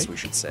 I guess Right. we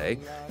should say.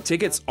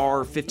 Tickets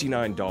are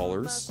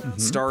 $59.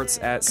 Starts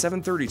at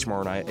 7:30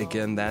 tomorrow night.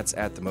 Again, that's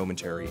at the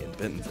Momentary in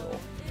Bentonville.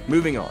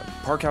 Moving on,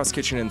 Parkhouse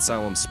Kitchen in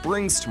Siloam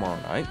Springs tomorrow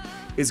night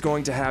is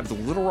going to have the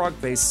Little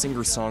Rock-based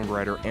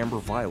singer-songwriter Amber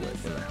Violet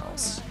in the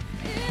house.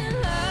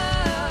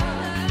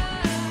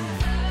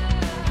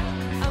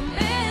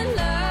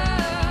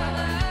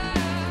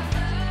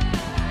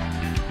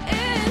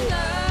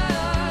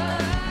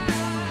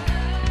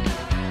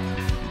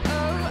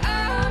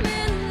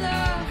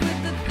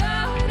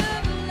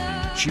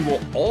 She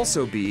will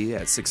also be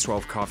at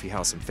 612 Coffee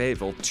House in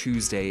Fayetteville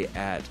Tuesday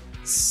at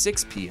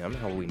 6 p.m.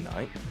 Halloween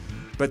night.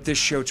 But this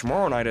show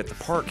tomorrow night at the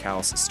Park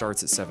House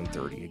starts at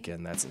 7:30.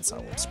 Again, that's in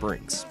Siloam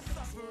Springs.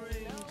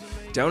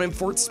 Down in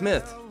Fort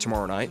Smith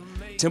tomorrow night,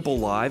 Temple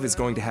Live is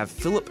going to have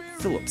Philip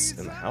Phillips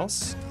in the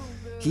house.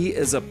 He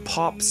is a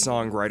pop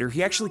songwriter.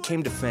 He actually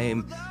came to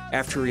fame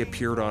after he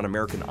appeared on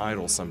American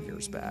Idol some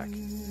years back.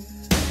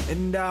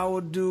 And I will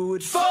do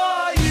it for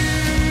you.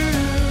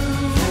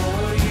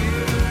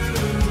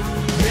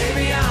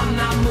 Baby, I'm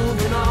not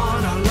moving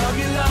on. I'll love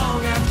you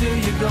long after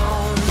you're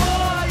gone.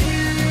 For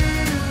you.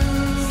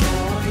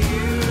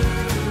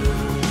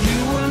 You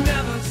will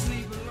never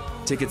sleep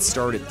alone. Tickets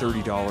start at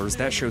 $30.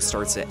 That show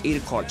starts at 8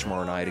 o'clock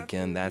tomorrow night.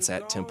 Again, that's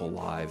at Temple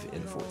Live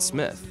in Fort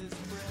Smith.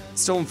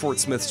 Still in Fort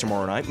Smith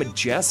tomorrow night,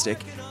 Majestic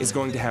is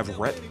going to have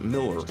Rhett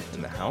Miller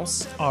in the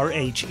house.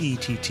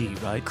 R-H-E-T-T,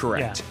 right?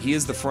 Correct. Yeah. He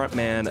is the front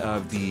man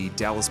of the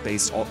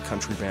Dallas-based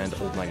alt-country band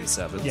Old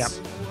 97s. Yep.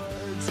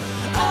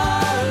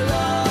 Our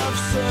love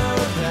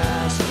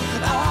surpassed,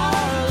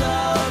 our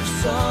love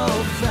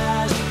so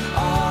fast,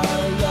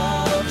 our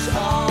love's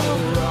all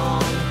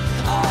wrong,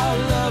 our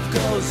love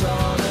goes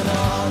on and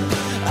on,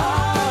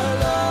 our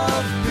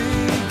love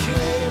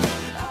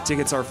became...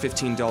 Tickets are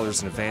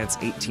 $15 in advance,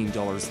 $18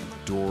 at the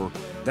door.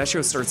 That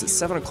show starts at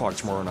 7 o'clock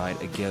tomorrow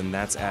night. Again,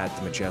 that's at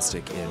the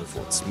Majestic in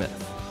Fort Smith.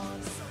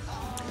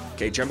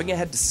 Okay, jumping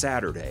ahead to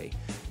Saturday,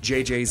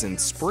 JJ's in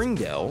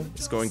Springdale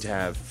is going to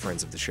have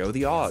friends of the show,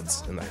 The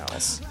Odds, in the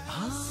house.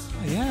 Ah,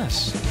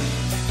 yes.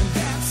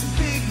 That's a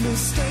big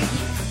mistake,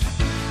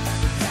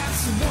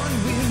 that's the one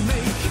we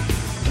make,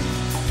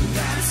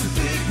 that's a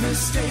big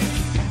mistake,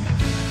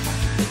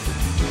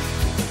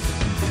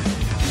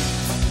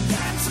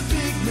 that's a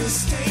big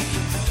mistake.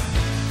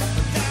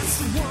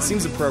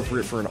 Seems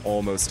appropriate for an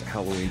almost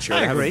Halloween show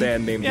I to have agree. a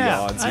band named Yeah,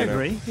 The Odds. I you know?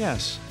 agree,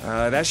 yes.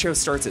 That show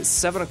starts at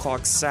 7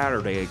 o'clock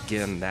Saturday.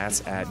 Again,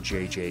 that's at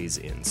JJ's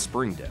in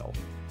Springdale.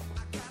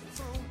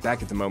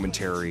 Back at the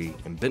Momentary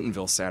in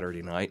Bentonville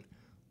Saturday night,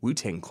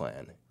 Wu-Tang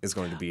Clan is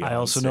going to be I on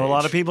also stage. know a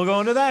lot of people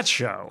going to that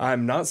show.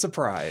 I'm not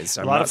surprised.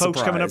 A lot of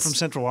folks coming up from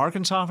Central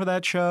Arkansas for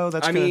that show.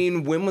 That's I gonna-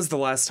 mean, when was the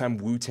last time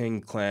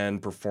Wu-Tang Clan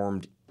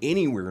performed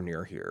anywhere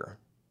near here?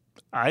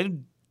 I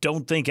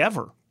don't think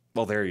ever.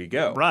 Well, there you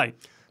go. Right.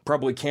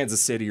 Probably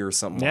Kansas City or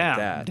something Yeah, like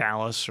that.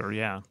 Dallas or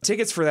yeah.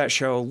 Tickets for that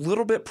show, a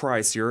little bit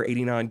pricier,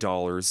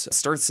 $89.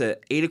 Starts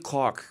at 8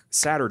 o'clock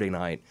Saturday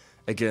night.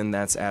 Again,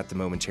 that's at the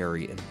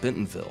Momentary in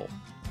Bentonville.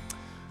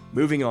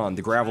 Moving on,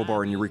 the Gravel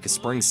Bar in Eureka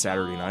Springs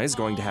Saturday night is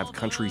going to have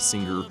country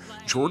singer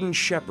Jordan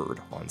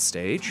Shepard on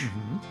stage.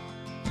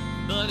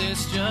 but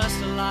it's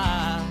just a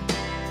lie.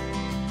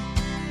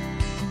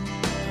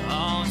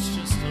 Oh, it's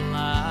just a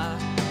lie.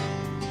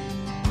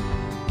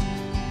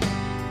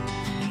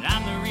 And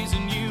I'm the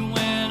reason you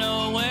went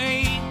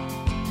away.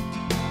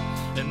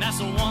 And that's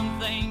the one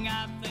thing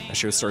I think. That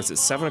show starts at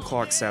 7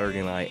 o'clock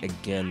Saturday night.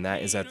 Again,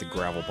 that is at the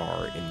Gravel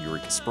Bar in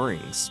Eureka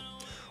Springs.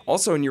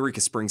 Also in Eureka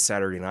Springs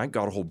Saturday night,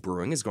 Got a Hold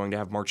Brewing is going to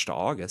have March to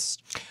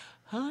August.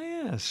 Oh,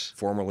 yes.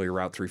 Formerly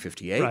Route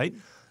 358. Right.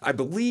 I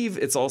believe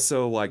it's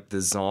also like the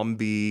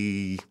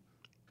zombie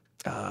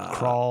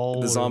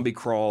crawl. The zombie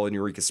crawl in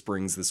Eureka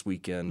Springs this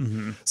weekend.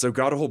 Mm-hmm. So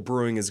Got a Hold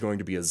Brewing is going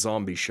to be a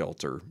zombie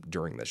shelter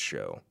during this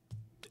show.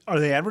 Are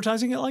they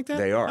advertising it like that?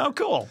 They are. Oh,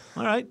 cool.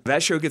 All right.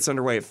 That show gets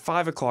underway at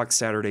 5 o'clock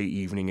Saturday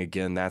evening.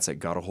 Again, that's at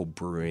Got a Hold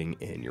Brewing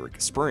in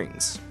Eureka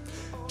Springs.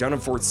 Down in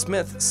Fort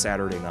Smith,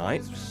 Saturday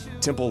night,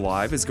 Temple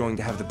Live is going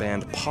to have the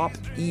band Pop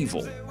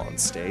Evil on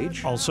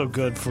stage. Also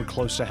good for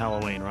close to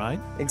Halloween, right?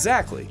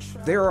 Exactly.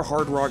 They're a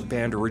hard rock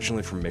band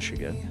originally from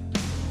Michigan.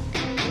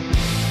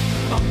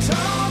 I'm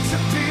torn to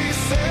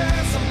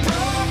pieces, I'm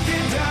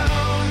broken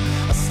down.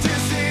 I still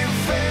see your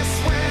face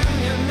when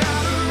you're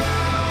not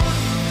around.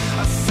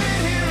 I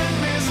sit here in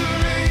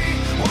misery,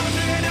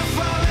 wondering if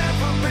I'll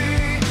ever be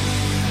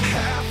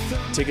half the.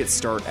 Tickets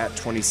start at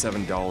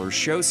 $27.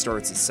 Show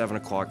starts at 7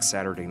 o'clock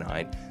Saturday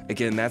night.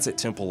 Again, that's at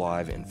Temple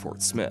Live in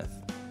Fort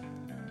Smith.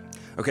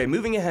 Okay,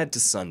 moving ahead to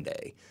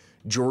Sunday.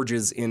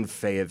 George's in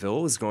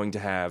Fayetteville is going to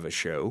have a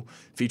show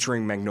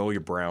featuring Magnolia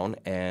Brown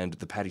and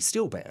the Patty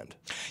Steele Band.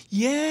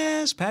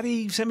 Yes,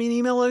 Patty sent me an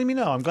email letting me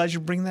know. I'm glad you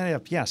bring that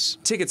up. Yes.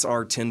 Tickets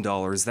are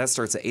 $10. That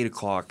starts at 8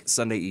 o'clock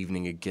Sunday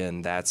evening.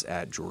 Again, that's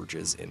at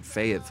George's in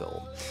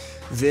Fayetteville.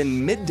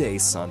 Then midday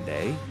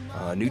Sunday,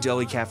 New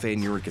Delhi Cafe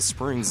in Eureka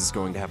Springs is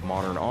going to have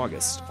Modern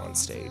August on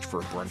stage for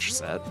a brunch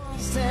set.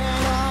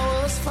 I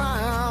was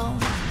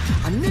found.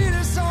 I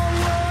needed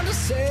someone to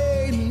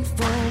save me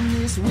from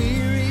this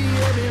weary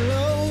heavy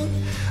load.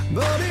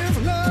 But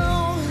if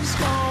love is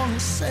gonna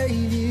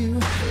save you,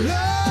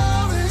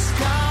 love is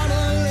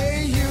gonna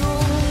lay you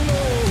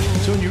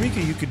low. So in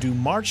Eureka, you could do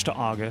March to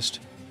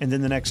August, and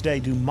then the next day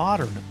do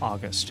Modern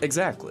August.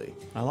 Exactly.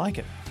 I like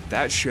it.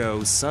 That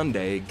show,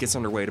 Sunday, gets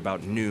underway at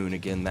about noon.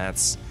 Again,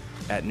 that's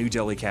at New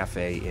Delhi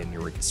Cafe in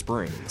Eureka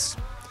Springs.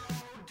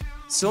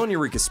 Still in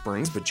Eureka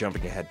Springs, but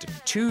jumping ahead to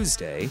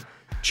Tuesday,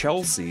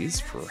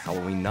 Chelsea's, for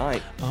Halloween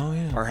night,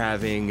 are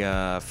having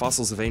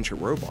Fossils of Ancient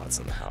Robots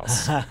in the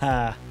house.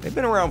 They've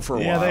been around for a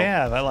while. Yeah, they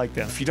have. I like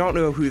them. If you don't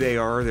know who they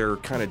are, they're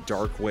kind of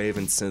dark wave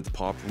and synth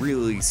pop,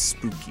 really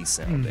spooky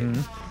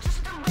sounding.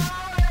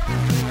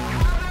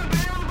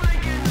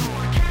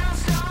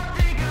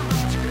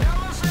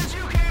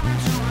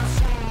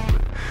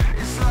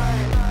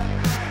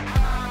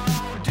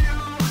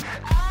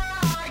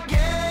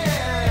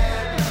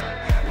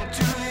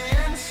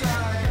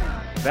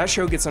 That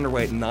show gets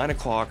underway at 9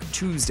 o'clock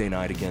Tuesday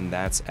night. Again,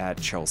 that's at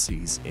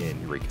Chelsea's in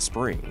Eureka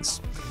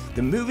Springs.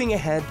 Then moving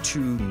ahead to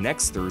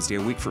next Thursday,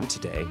 a week from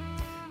today,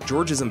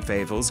 George's in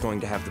Fayetteville is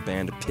going to have the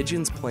band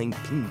Pigeons Playing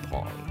Ping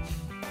Pong.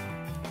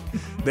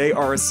 They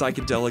are a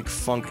psychedelic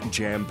funk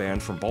jam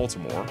band from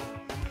Baltimore.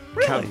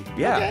 Really?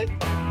 Yeah. Okay.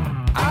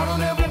 I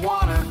don't ever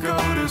wanna go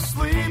to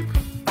sleep.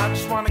 I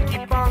just wanna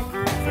keep on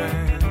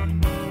grooving.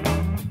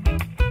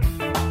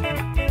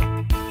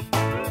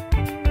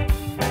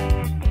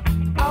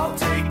 I'll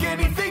take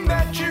anything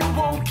that you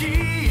won't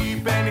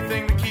keep,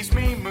 anything that keeps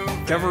me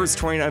moving. Cover is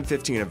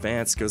 $29.50 in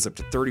advance, goes up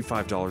to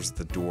 $35 at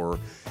the door.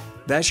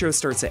 That show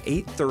starts at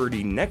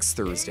 8:30 next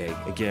Thursday,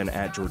 again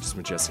at George's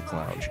Majestic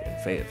Lounge in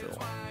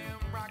Fayetteville.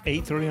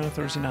 8:30 on a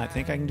Thursday night.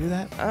 Think I can do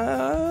that?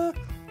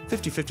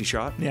 50-50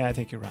 shot. Yeah, I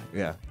think you're right.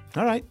 Yeah.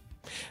 All right.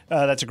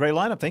 That's a great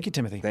lineup. Thank you,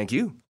 Timothy. Thank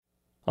you.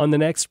 On the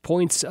next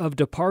Points of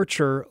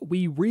Departure,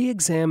 we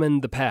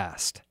re-examine the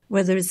past.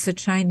 Whether it's a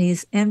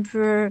Chinese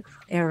emperor,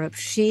 Arab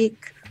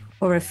sheik,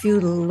 or a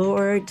feudal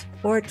lord,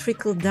 or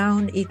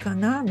trickle-down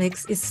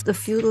economics, it's the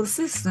feudal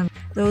system.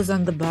 Those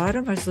on the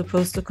bottom are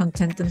supposed to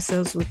content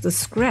themselves with the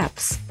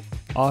scraps.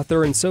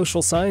 Author and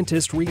social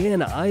scientist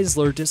Rhianna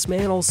Eisler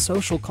dismantles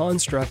social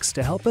constructs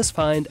to help us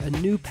find a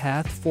new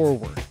path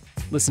forward.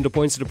 Listen to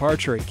Points of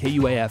Departure at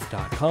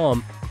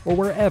KUAF.com or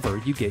wherever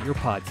you get your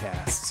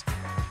podcasts.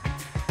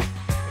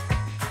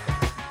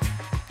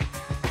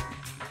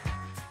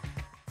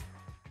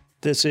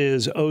 This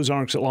is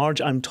Ozarks at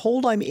Large. I'm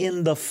told I'm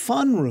in the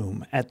fun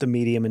room at the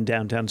Medium in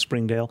downtown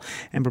Springdale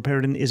and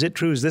prepared. And is it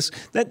true? Is this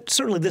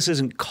certainly this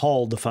isn't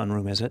called the fun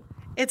room, is it?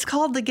 It's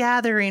called the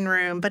gathering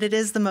room, but it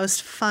is the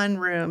most fun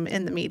room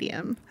in the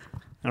Medium.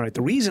 All right.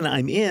 The reason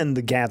I'm in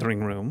the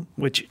gathering room,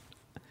 which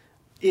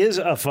is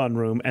a fun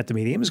room at the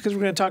Medium, is because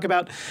we're going to talk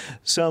about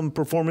some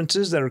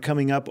performances that are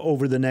coming up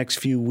over the next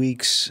few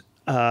weeks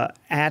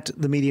at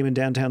the Medium in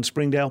downtown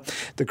Springdale.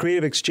 The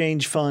Creative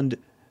Exchange Fund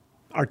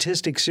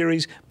Artistic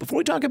Series. Before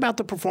we talk about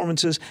the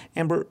performances,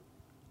 Amber,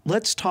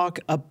 let's talk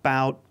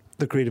about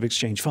the Creative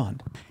Exchange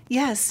Fund?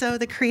 Yes, so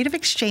the Creative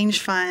Exchange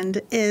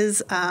Fund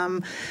is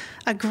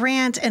a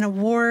grant and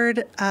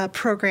award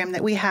program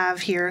that we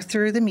have here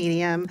through the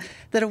medium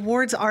that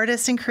awards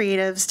artists and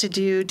creatives to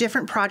do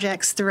different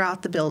projects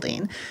throughout the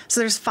building.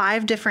 So there's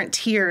 5 different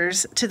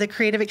tiers to the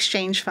Creative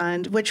Exchange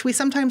Fund, which we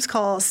sometimes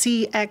call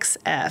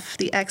CXF.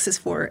 The X is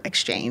for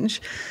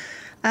exchange.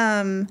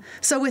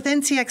 So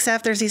within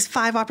CXF, there's these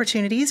 5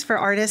 opportunities for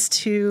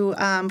artists to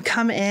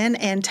come in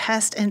and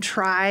test and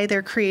try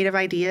their creative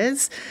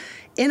ideas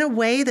in a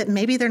way that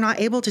maybe they're not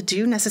able to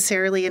do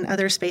necessarily in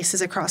other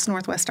spaces across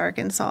Northwest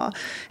Arkansas.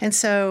 And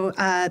so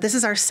this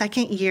is our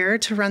 2nd year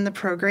to run the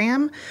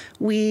program.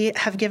 We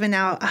have given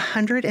out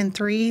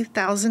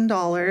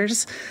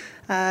 $103,000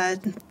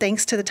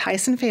 thanks to the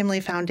Tyson Family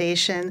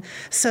Foundation,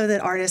 so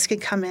that artists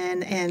could come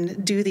in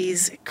and do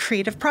these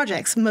creative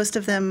projects, most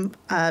of them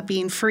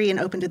being free and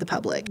open to the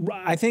public.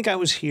 I think I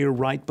was here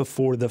right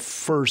before the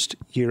first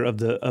year of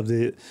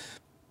the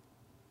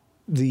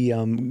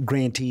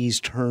grantees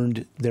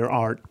turned their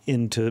art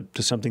into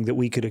something that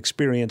we could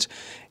experience.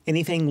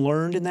 Anything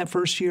learned in that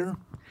first year?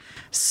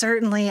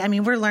 Certainly. I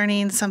mean, we're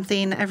learning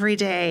something every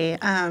day.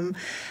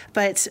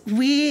 But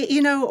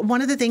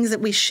one of the things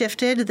that we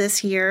shifted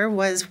this year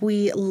was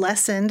we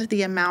lessened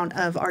the amount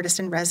of artist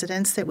in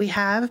residence that we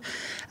have.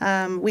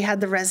 We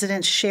had the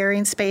residents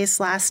sharing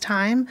space last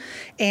time.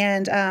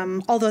 And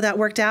although that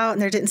worked out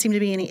and there didn't seem to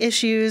be any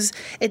issues,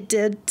 it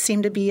did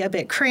seem to be a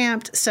bit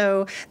cramped.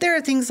 So there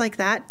are things like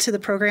that to the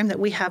program that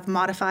we have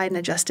modified and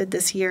adjusted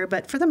this year.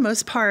 But for the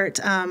most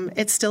part,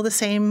 it's still the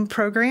same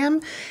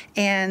program.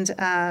 And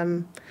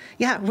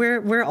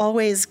we're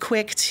always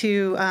quick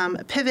to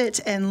pivot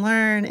and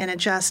learn and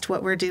adjust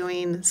what we're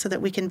doing so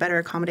that we can better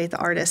accommodate the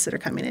artists that are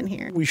coming in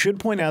here. We should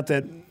point out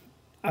that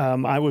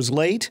I was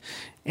late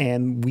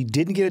and we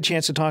didn't get a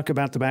chance to talk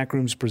about the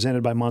Backrooms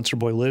presented by Monster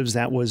Boy Lives.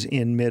 That was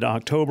in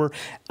mid-October.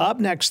 Up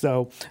next,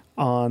 though,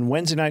 on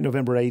Wednesday night,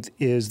 November 8th,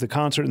 is the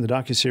concert and the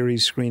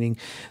docuseries screening,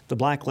 The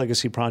Black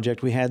Legacy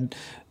Project. We had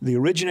the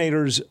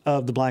originators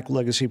of the Black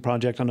Legacy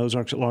Project on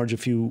Ozarks at Large a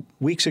few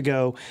weeks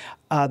ago.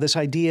 This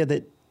idea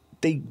that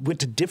they went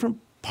to different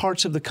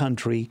parts of the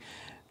country.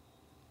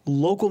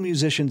 Local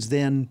musicians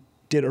then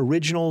did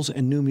originals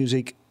and new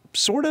music,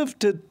 sort of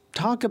to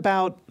talk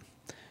about,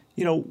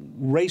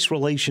 race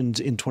relations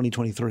in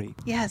 2023.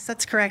 Yes,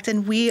 that's correct.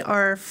 And we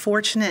are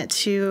fortunate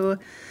to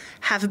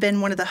have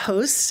been one of the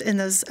hosts in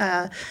those.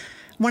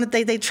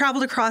 They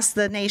traveled across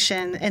the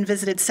nation and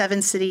visited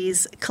 7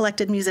 cities,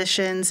 collected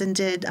musicians, and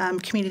did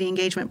community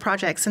engagement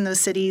projects in those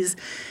cities.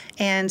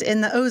 And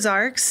in the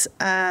Ozarks,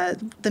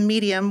 the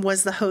Medium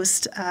was the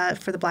host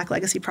for the Black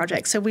Legacy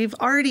Project. So we've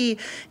already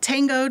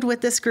tangoed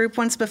with this group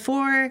once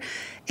before.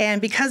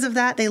 And because of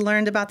that, they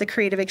learned about the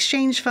Creative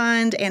Exchange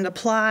Fund and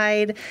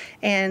applied.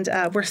 And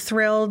we're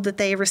thrilled that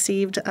they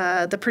received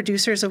the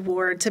Producers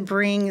Award to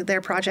bring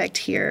their project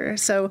here.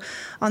 So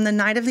on the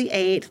night of the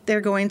 8th,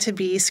 they're going to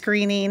be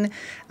screening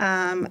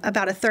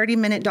about a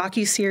 30-minute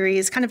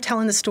docuseries, kind of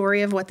telling the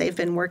story of what they've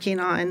been working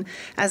on,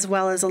 as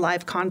well as a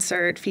live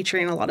concert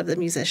featuring a lot of the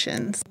musicians.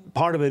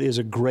 Part of it is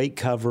a great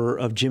cover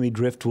of Jimmy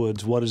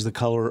Driftwood's What is the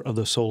Color of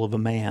the Soul of a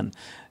Man?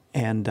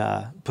 And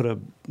put a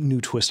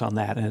new twist on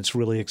that, and it's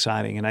really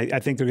exciting. And I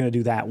think they're going to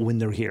do that when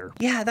they're here.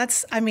 Yeah,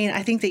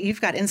 I think that you've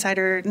got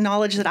insider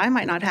knowledge that I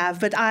might not have,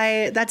 but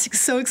that's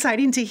so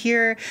exciting to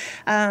hear.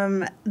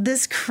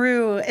 This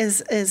crew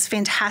is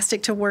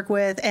fantastic to work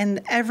with,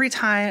 and every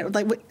time,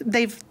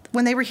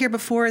 when they were here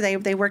before,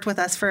 they worked with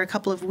us for a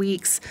couple of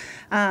weeks.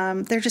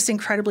 They're just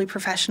incredibly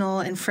professional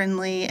and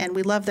friendly, and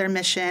we love their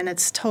mission.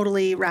 It's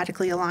totally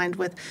radically aligned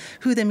with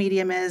who the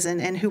Medium is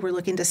and who we're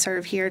looking to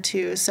serve here,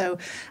 too. So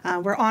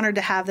we're honored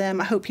to have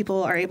them. I hope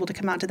people are able to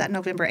come out to that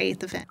November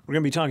 8th event. We're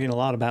going to be talking a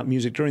lot about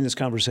music during this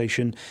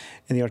conversation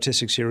in the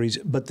Artistic Series,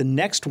 but the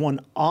next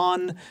one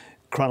on,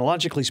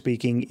 chronologically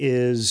speaking,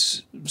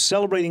 is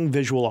celebrating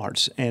visual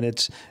arts, and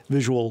it's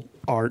Visual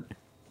Art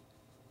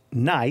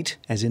Night,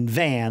 as in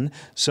van.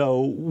 So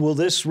will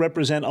this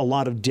represent a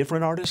lot of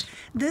different artists?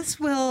 This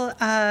will,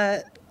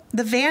 the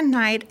Van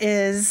Night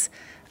is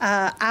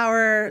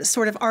our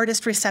sort of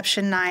artist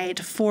reception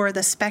night for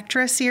the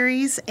Spectra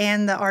series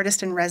and the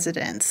Artist in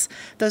Residence.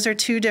 Those are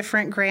 2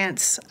 different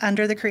grants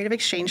under the Creative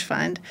Exchange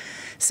Fund.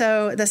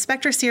 So the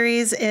Spectra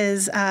series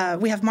is,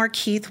 we have Mark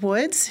Keith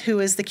Woods, who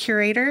is the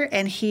curator,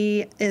 and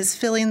he is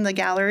filling the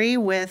gallery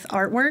with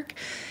artwork.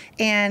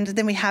 And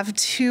then we have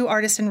 2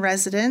 artists in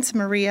residence,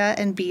 Maria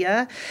and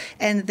Bia,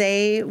 and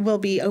they will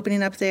be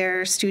opening up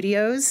their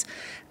studios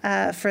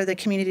for the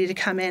community to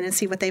come in and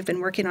see what they've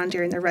been working on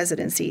during their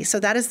residency. So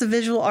that is the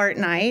Visual Art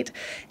Night.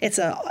 It's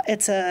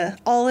a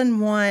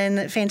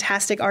all-in-one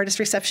fantastic artist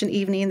reception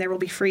evening. There will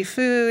be free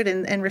food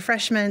and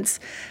refreshments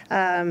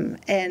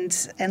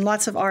and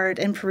lots of art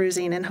and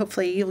perusing, and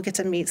hopefully you'll get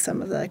to meet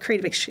some of the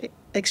Creative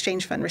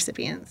Exchange Fund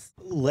recipients.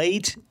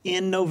 Late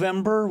in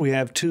November, we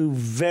have 2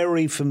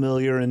 very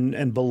familiar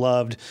and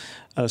beloved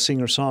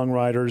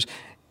singer-songwriters,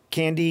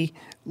 Candy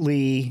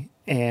Lee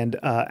and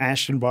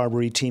Ashton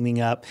Barbary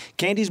teaming up.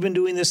 Candy's been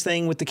doing this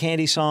thing with the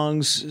Candy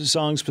songs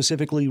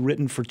specifically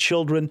written for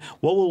children.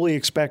 What will we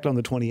expect on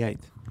the 28th?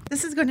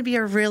 This is going to be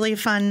a really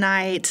fun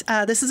night.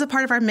 This is a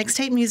part of our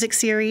mixtape music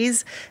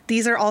series.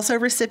 These are also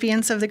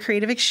recipients of the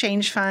Creative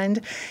Exchange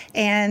Fund,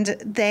 and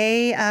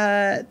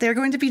they're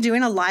going to be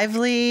doing a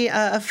lively,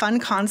 a fun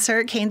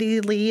concert.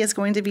 Candy Lee is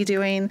going to be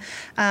doing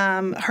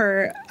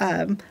her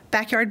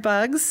Backyard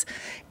Bugs,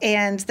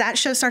 and that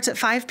show starts at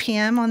 5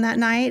 p.m. on that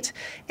night.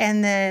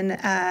 And then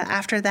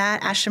after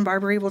that, Ashton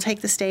Barbary will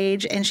take the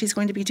stage, and she's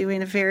going to be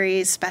doing a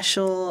very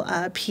special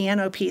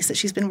piano piece that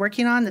she's been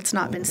working on that's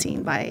not been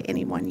seen by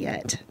anyone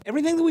yet.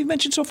 Everything that we've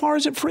mentioned so far,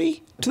 is it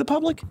free to the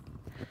public?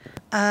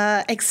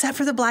 Except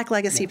for the Black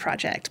Legacy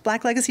Project.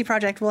 Black Legacy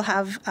Project will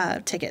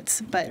have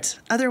tickets, but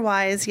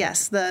otherwise,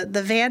 yes, the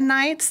van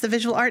nights, the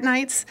visual art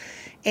nights,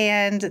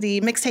 and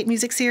the mixtape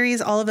music series,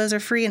 all of those are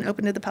free and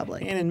open to the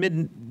public. And in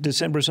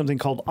mid-December, something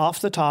called Off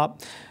the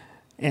Top,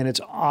 and it's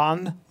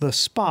on the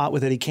spot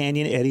with Eddie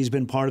Canyon. Eddie's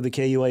been part of the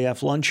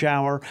KUAF Lunch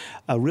Hour,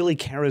 a really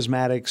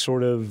charismatic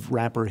sort of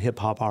rapper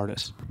hip-hop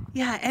artist.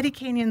 Yeah, Eddie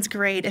Canyon's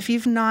great. If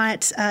you've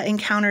not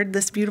encountered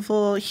this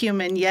beautiful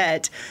human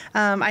yet,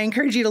 I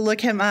encourage you to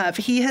look him up.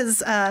 He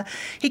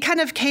kind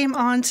of came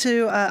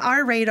onto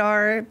our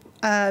radar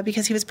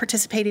because he was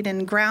participating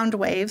in Ground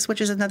Waves, which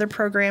is another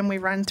program we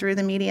run through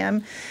the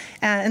Medium.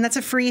 And that's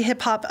a free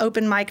hip-hop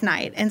open mic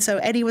night. And so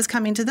Eddie was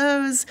coming to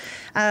those.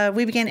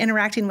 We began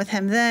interacting with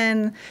him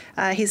then.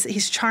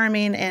 He's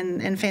charming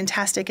and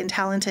fantastic and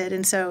talented.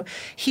 And so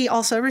he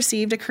also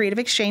received a Creative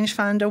Exchange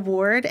Fund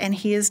award, and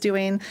he is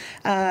doing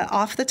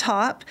Off the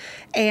Top.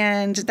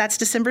 And that's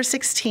December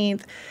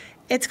 16th.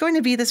 It's going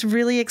to be this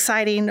really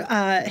exciting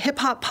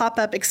hip-hop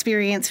pop-up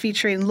experience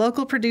featuring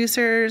local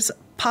producers,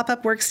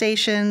 pop-up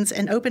workstations,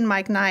 an open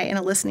mic night, and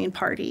a listening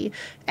party.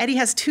 Eddie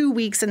has 2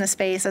 weeks in the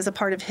space as a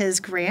part of his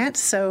grant,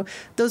 so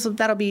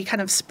that'll be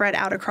kind of spread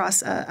out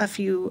across a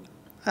few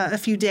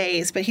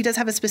days. But he does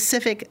have a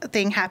specific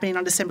thing happening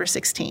on December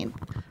 16th.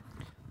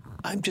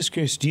 I'm just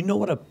curious, do you know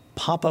what a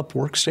pop-up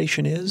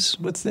workstation is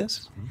with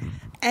this?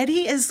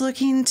 Eddie is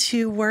looking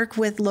to work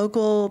with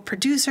local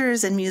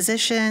producers and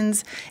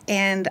musicians,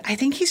 and I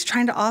think he's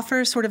trying to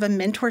offer sort of a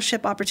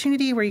mentorship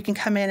opportunity where you can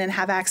come in and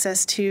have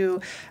access to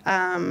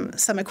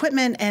some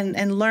equipment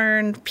and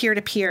learn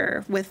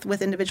peer-to-peer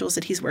with individuals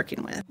that he's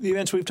working with. The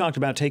events we've talked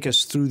about take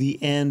us through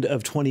the end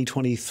of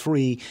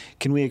 2023.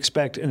 Can we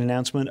expect an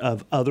announcement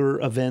of other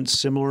events,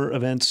 similar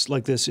events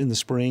like this in the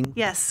spring?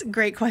 Yes,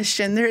 great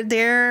question.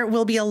 There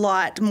will be a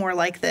lot more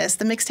like this.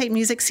 The Mixtape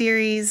Music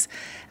Series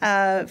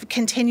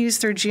continues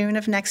through June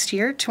of next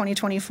year,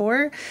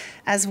 2024,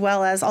 as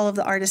well as all of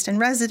the artist in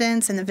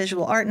residence and the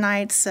visual art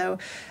nights. So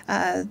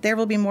there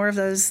will be more of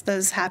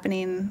those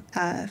happening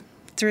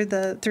through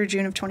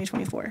June of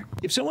 2024.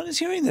 If someone is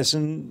hearing this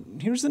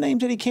and here's the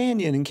names Eddie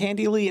Canyon and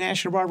Candy Lee and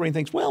Ashton Barbary and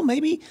thinks, well,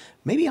 maybe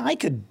I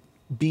could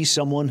be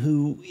someone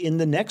who in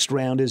the next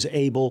round is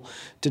able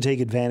to take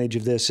advantage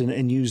of this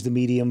and use the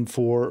medium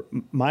for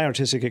my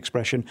artistic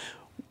expression.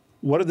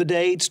 What are the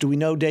dates? Do we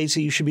know dates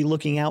that you should be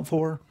looking out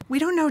for? We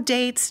don't know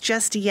dates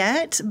just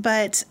yet,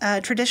 but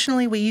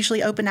traditionally we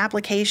usually open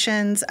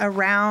applications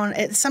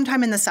around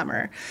sometime in the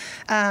summer.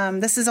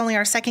 This is only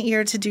our second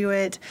year to do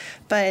it,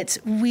 but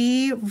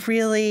we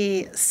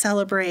really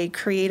celebrate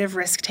creative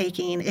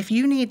risk-taking. If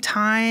you need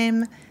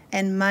time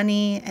and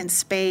money and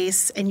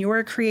space and you're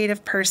a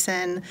creative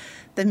person,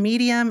 the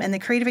Medium and the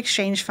Creative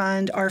Exchange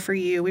Fund are for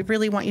you. We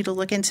really want you to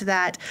look into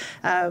that.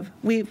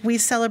 We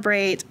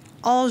celebrate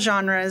all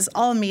genres,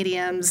 all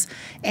mediums,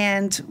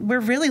 and we're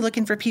really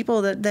looking for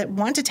people that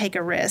want to take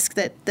a risk,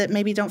 that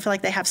maybe don't feel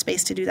like they have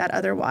space to do that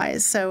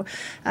otherwise. So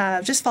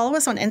just follow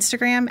us on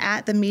Instagram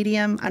at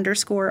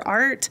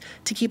 @themedium_art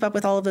to keep up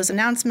with all of those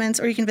announcements,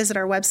 or you can visit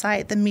our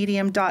website,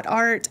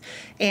 themedium.art,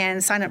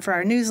 and sign up for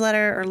our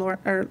newsletter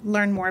or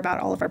learn more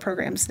about all of our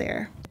programs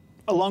there.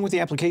 Along with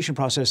the application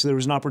process, there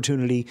was an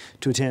opportunity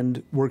to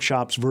attend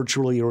workshops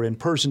virtually or in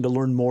person to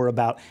learn more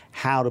about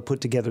how to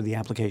put together the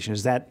application.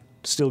 Is that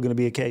still going to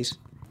be a case?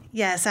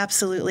 Yes,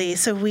 absolutely.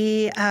 So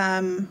we,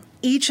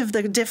 each of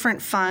the different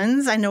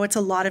funds, I know it's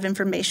a lot of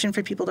information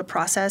for people to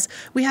process.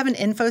 We have an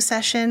info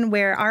session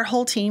where our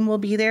whole team will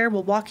be there.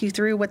 We'll walk you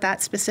through what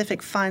that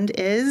specific fund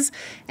is.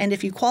 And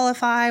if you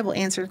qualify, we'll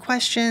answer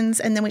questions.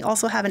 And then we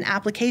also have an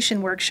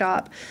application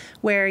workshop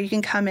where you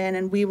can come in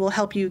and we will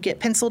help you get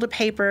pencil to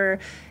paper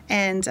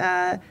and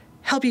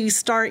help you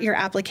start your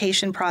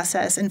application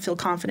process and feel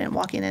confident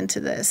walking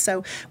into this.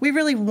 So we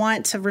really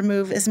want to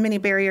remove as many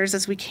barriers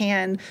as we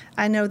can.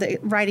 I know that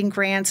writing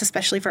grants,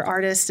 especially for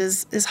artists,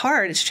 is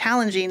hard. It's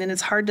challenging, and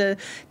it's hard to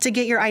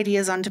get your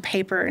ideas onto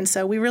paper. And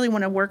so we really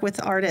want to work with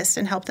artists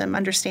and help them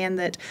understand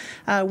that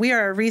we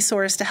are a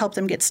resource to help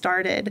them get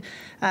started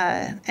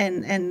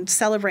and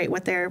celebrate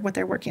what they're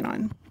working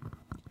on.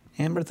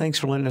 Amber, thanks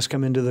for letting us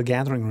come into the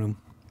gathering room.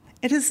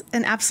 It is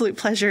an absolute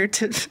pleasure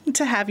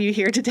to have you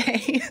here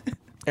today.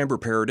 Amber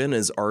Paradin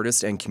is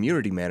artist and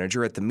community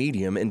manager at the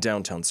Medium in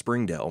downtown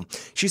Springdale.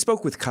 She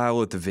spoke with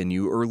Kyle at the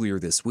venue earlier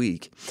this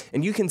week,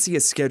 and you can see a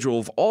schedule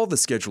of all the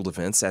scheduled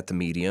events at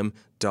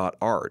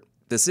themedium.art.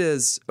 This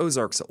is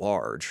Ozarks at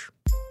Large.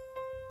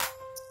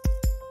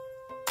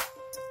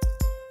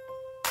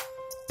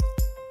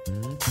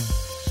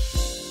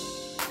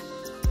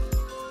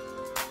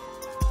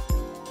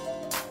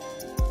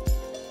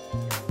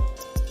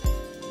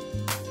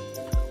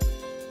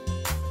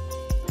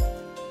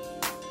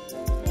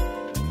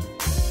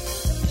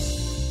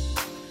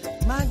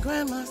 My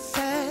grandma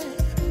said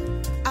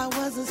I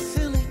was a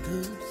silly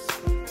goose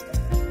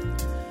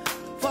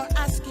for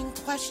asking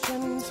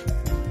questions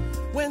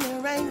when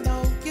there ain't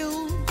no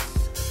use.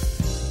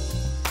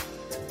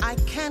 I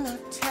cannot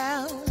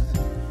tell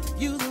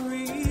you the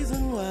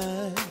reason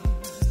why,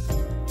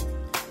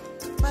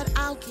 but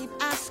I'll keep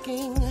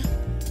asking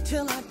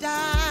till I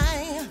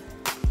die.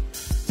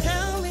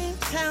 Tell me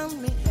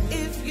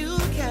if you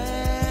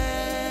can.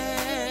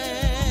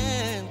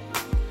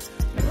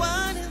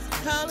 What is the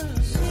color of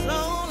the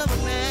soul of a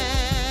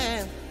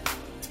man?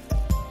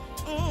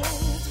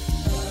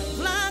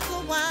 Black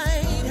or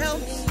white, help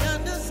me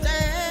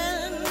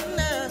understand.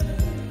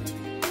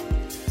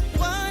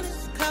 What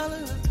is the color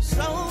of the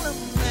soul of a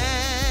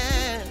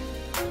man?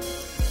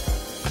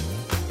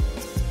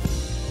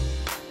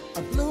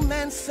 A blue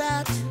man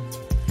sat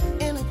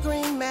in a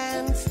green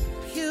man's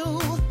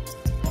pew.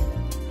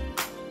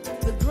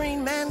 The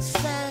green man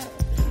said,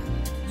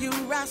 "You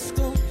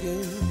rascal,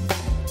 you."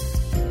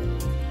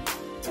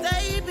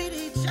 They beat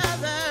each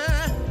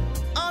other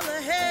on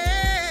the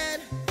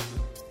head.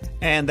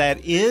 And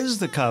that is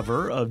the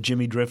cover of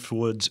Jimmy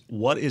Driftwood's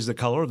What is the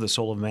Color of the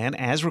Soul of Man,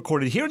 as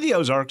recorded here in the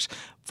Ozarks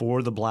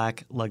for the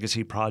Black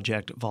Legacy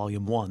Project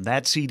Volume 1.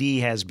 That CD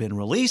has been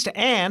released,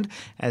 and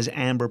as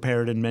Amber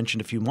Paradin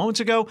mentioned a few moments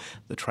ago,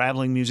 the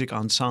Traveling Music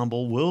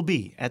Ensemble will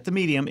be at the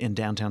Medium in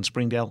downtown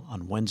Springdale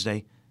on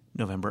Wednesday,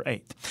 November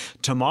 8th.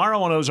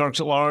 Tomorrow on Ozarks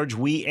at Large,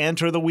 we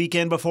enter the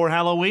weekend before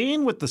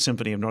Halloween with the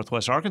Symphony of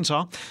Northwest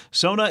Arkansas.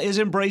 Sona is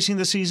embracing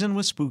the season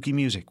with spooky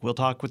music. We'll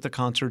talk with the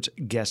concert's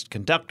guest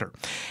conductor.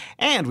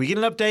 And we get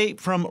an update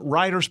from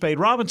writer Spade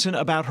Robinson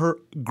about her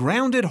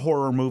grounded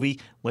horror movie,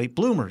 Late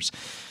Bloomers.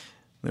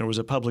 There was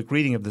a public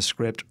reading of the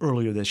script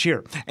earlier this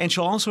year. And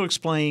she'll also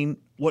explain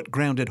what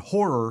grounded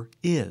horror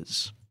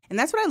is. And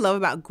that's what I love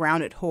about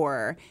grounded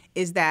horror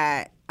is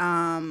that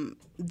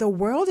the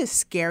world is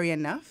scary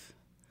enough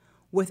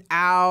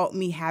without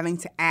me having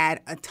to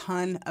add a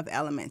ton of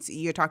elements.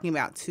 You're talking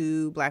about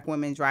two Black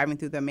women driving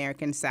through the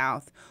American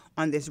South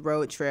on this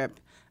road trip.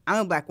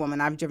 I'm a Black woman.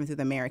 I've driven through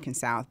the American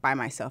South by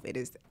myself. It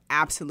is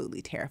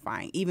absolutely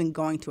terrifying. Even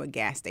going to a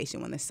gas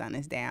station when the sun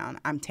is down,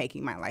 I'm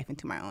taking my life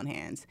into my own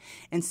hands.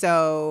 And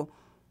so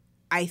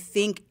I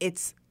think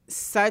it's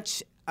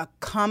such a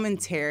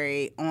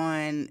commentary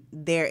on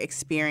their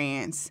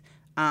experience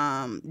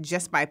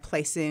just by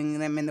placing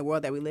them in the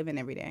world that we live in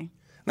every day.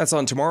 That's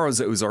on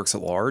tomorrow's Ozarks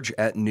at Large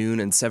at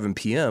noon and 7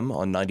 p.m.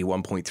 on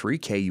 91.3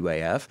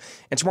 KUAF,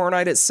 and tomorrow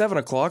night at 7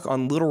 o'clock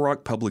on Little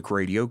Rock Public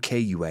Radio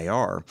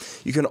KUAR.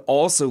 You can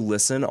also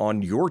listen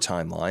on your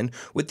timeline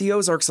with the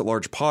Ozarks at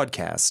Large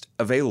podcast,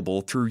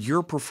 available through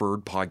your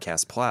preferred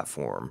podcast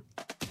platform.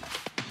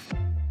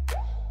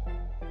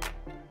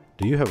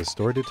 Do you have a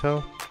story to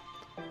tell?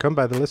 Come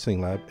by the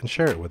Listening Lab and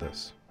share it with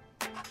us.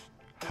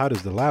 How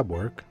does the lab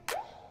work?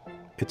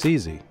 It's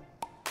easy.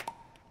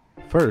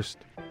 First,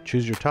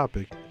 choose your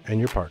topic and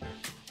your partner.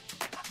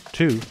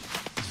 2,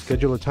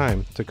 schedule a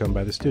time to come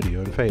by the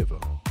studio in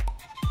Fayetteville.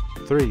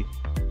 3,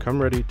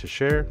 come ready to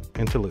share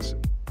and to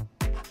listen.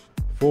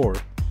 4,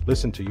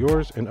 listen to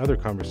yours and other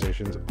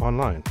conversations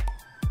online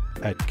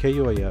at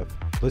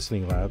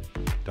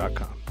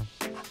KUAFListeningLab.com.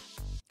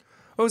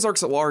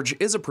 Ozarks at Large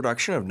is a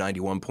production of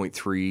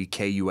 91.3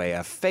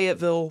 KUAF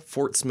Fayetteville,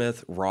 Fort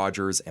Smith,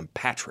 Rogers, and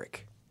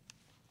Patrick.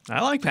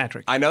 I like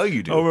Patrick. I know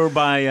you do. Over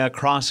by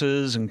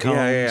Crosses and Combs.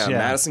 Yeah,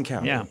 Madison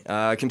County.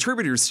 Yeah.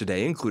 Contributors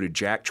today included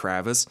Jack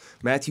Travis,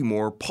 Matthew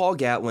Moore, Paul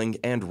Gatling,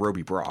 and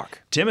Roby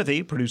Brock.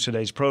 Timothy produced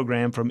today's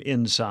program from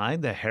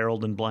inside the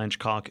Harold and Blanche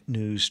Koch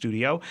News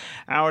Studio.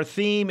 Our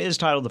theme is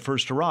titled The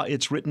First Hurrah.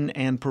 It's written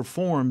and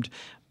performed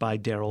by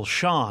Daryl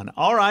Shawn.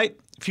 All right,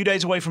 a few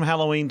days away from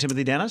Halloween,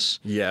 Timothy Dennis.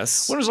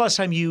 Yes. When was the last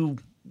time you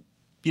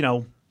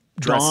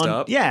dressed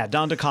up? Yeah,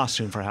 donned a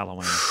costume for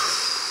Halloween.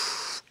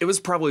 It was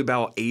probably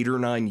about 8 or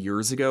 9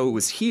 years ago. It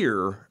was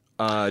here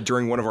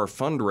during one of our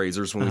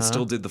fundraisers when we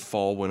still did the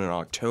fall one in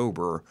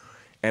October.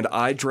 And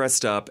I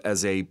dressed up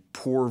as a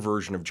poor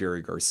version of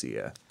Jerry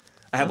Garcia.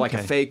 I had like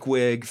a fake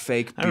wig,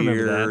 fake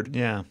beard,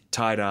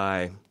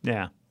 tie-dye,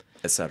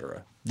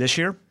 etc. This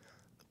year?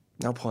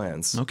 No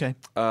plans. Okay.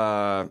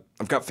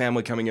 I've got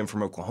family coming in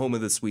from Oklahoma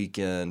this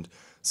weekend.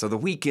 So the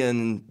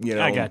weekend,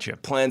 I got you.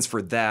 Plans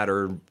for that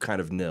are kind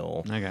of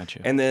nil. I got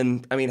you. And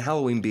then,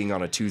 Halloween being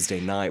on a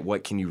Tuesday night,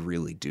 what can you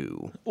really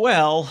do?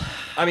 Well,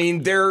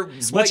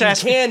 there's what you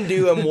can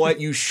do and what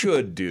you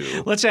should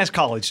do. Let's ask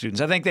college students.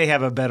 I think they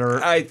have a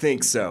better I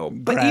think so.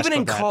 But even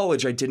in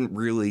college, I didn't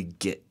really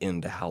get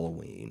into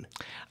Halloween.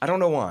 I don't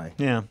know why.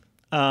 Yeah.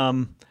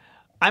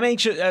 I'm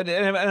anxious,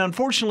 and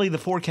unfortunately, the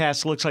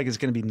forecast looks like it's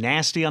going to be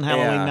nasty on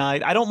Halloween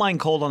night. I don't mind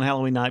cold on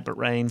Halloween night, but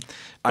rain.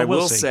 But I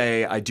will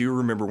say, I do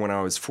remember when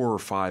I was 4 or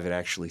 5, it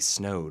actually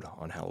snowed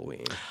on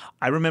Halloween.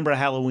 I remember a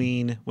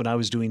Halloween when I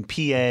was doing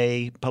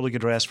PA, public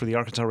address for the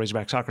Arkansas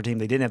Razorback soccer team.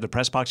 They didn't have the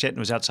press box yet, and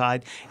it was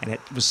outside, and it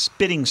was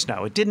spitting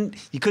snow.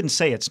 You couldn't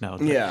say it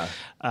snowed. Yeah.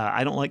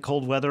 I don't like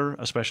cold weather,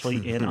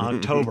 especially in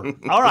October.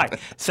 All right.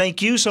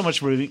 Thank you so much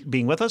for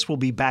being with us. We'll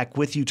be back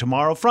with you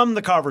tomorrow from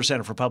the Carver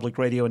Center for Public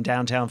Radio in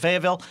downtown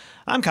Fayetteville.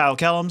 I'm Kyle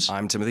Kellums.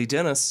 I'm Timothy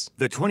Dennis.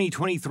 The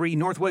 2023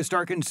 Northwest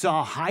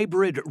Arkansas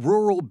Hybrid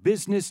Rural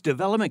Business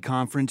Development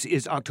Conference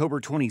is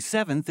October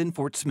 27th in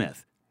Fort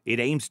Smith.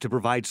 It aims to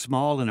provide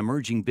small and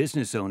emerging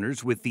business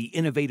owners with the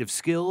innovative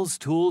skills,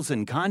 tools,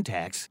 and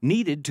contacts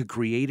needed to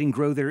create and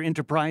grow their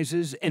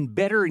enterprises and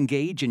better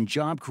engage in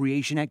job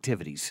creation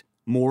activities.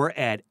 More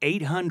at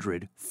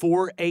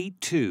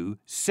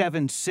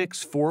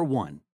 800-482-7641.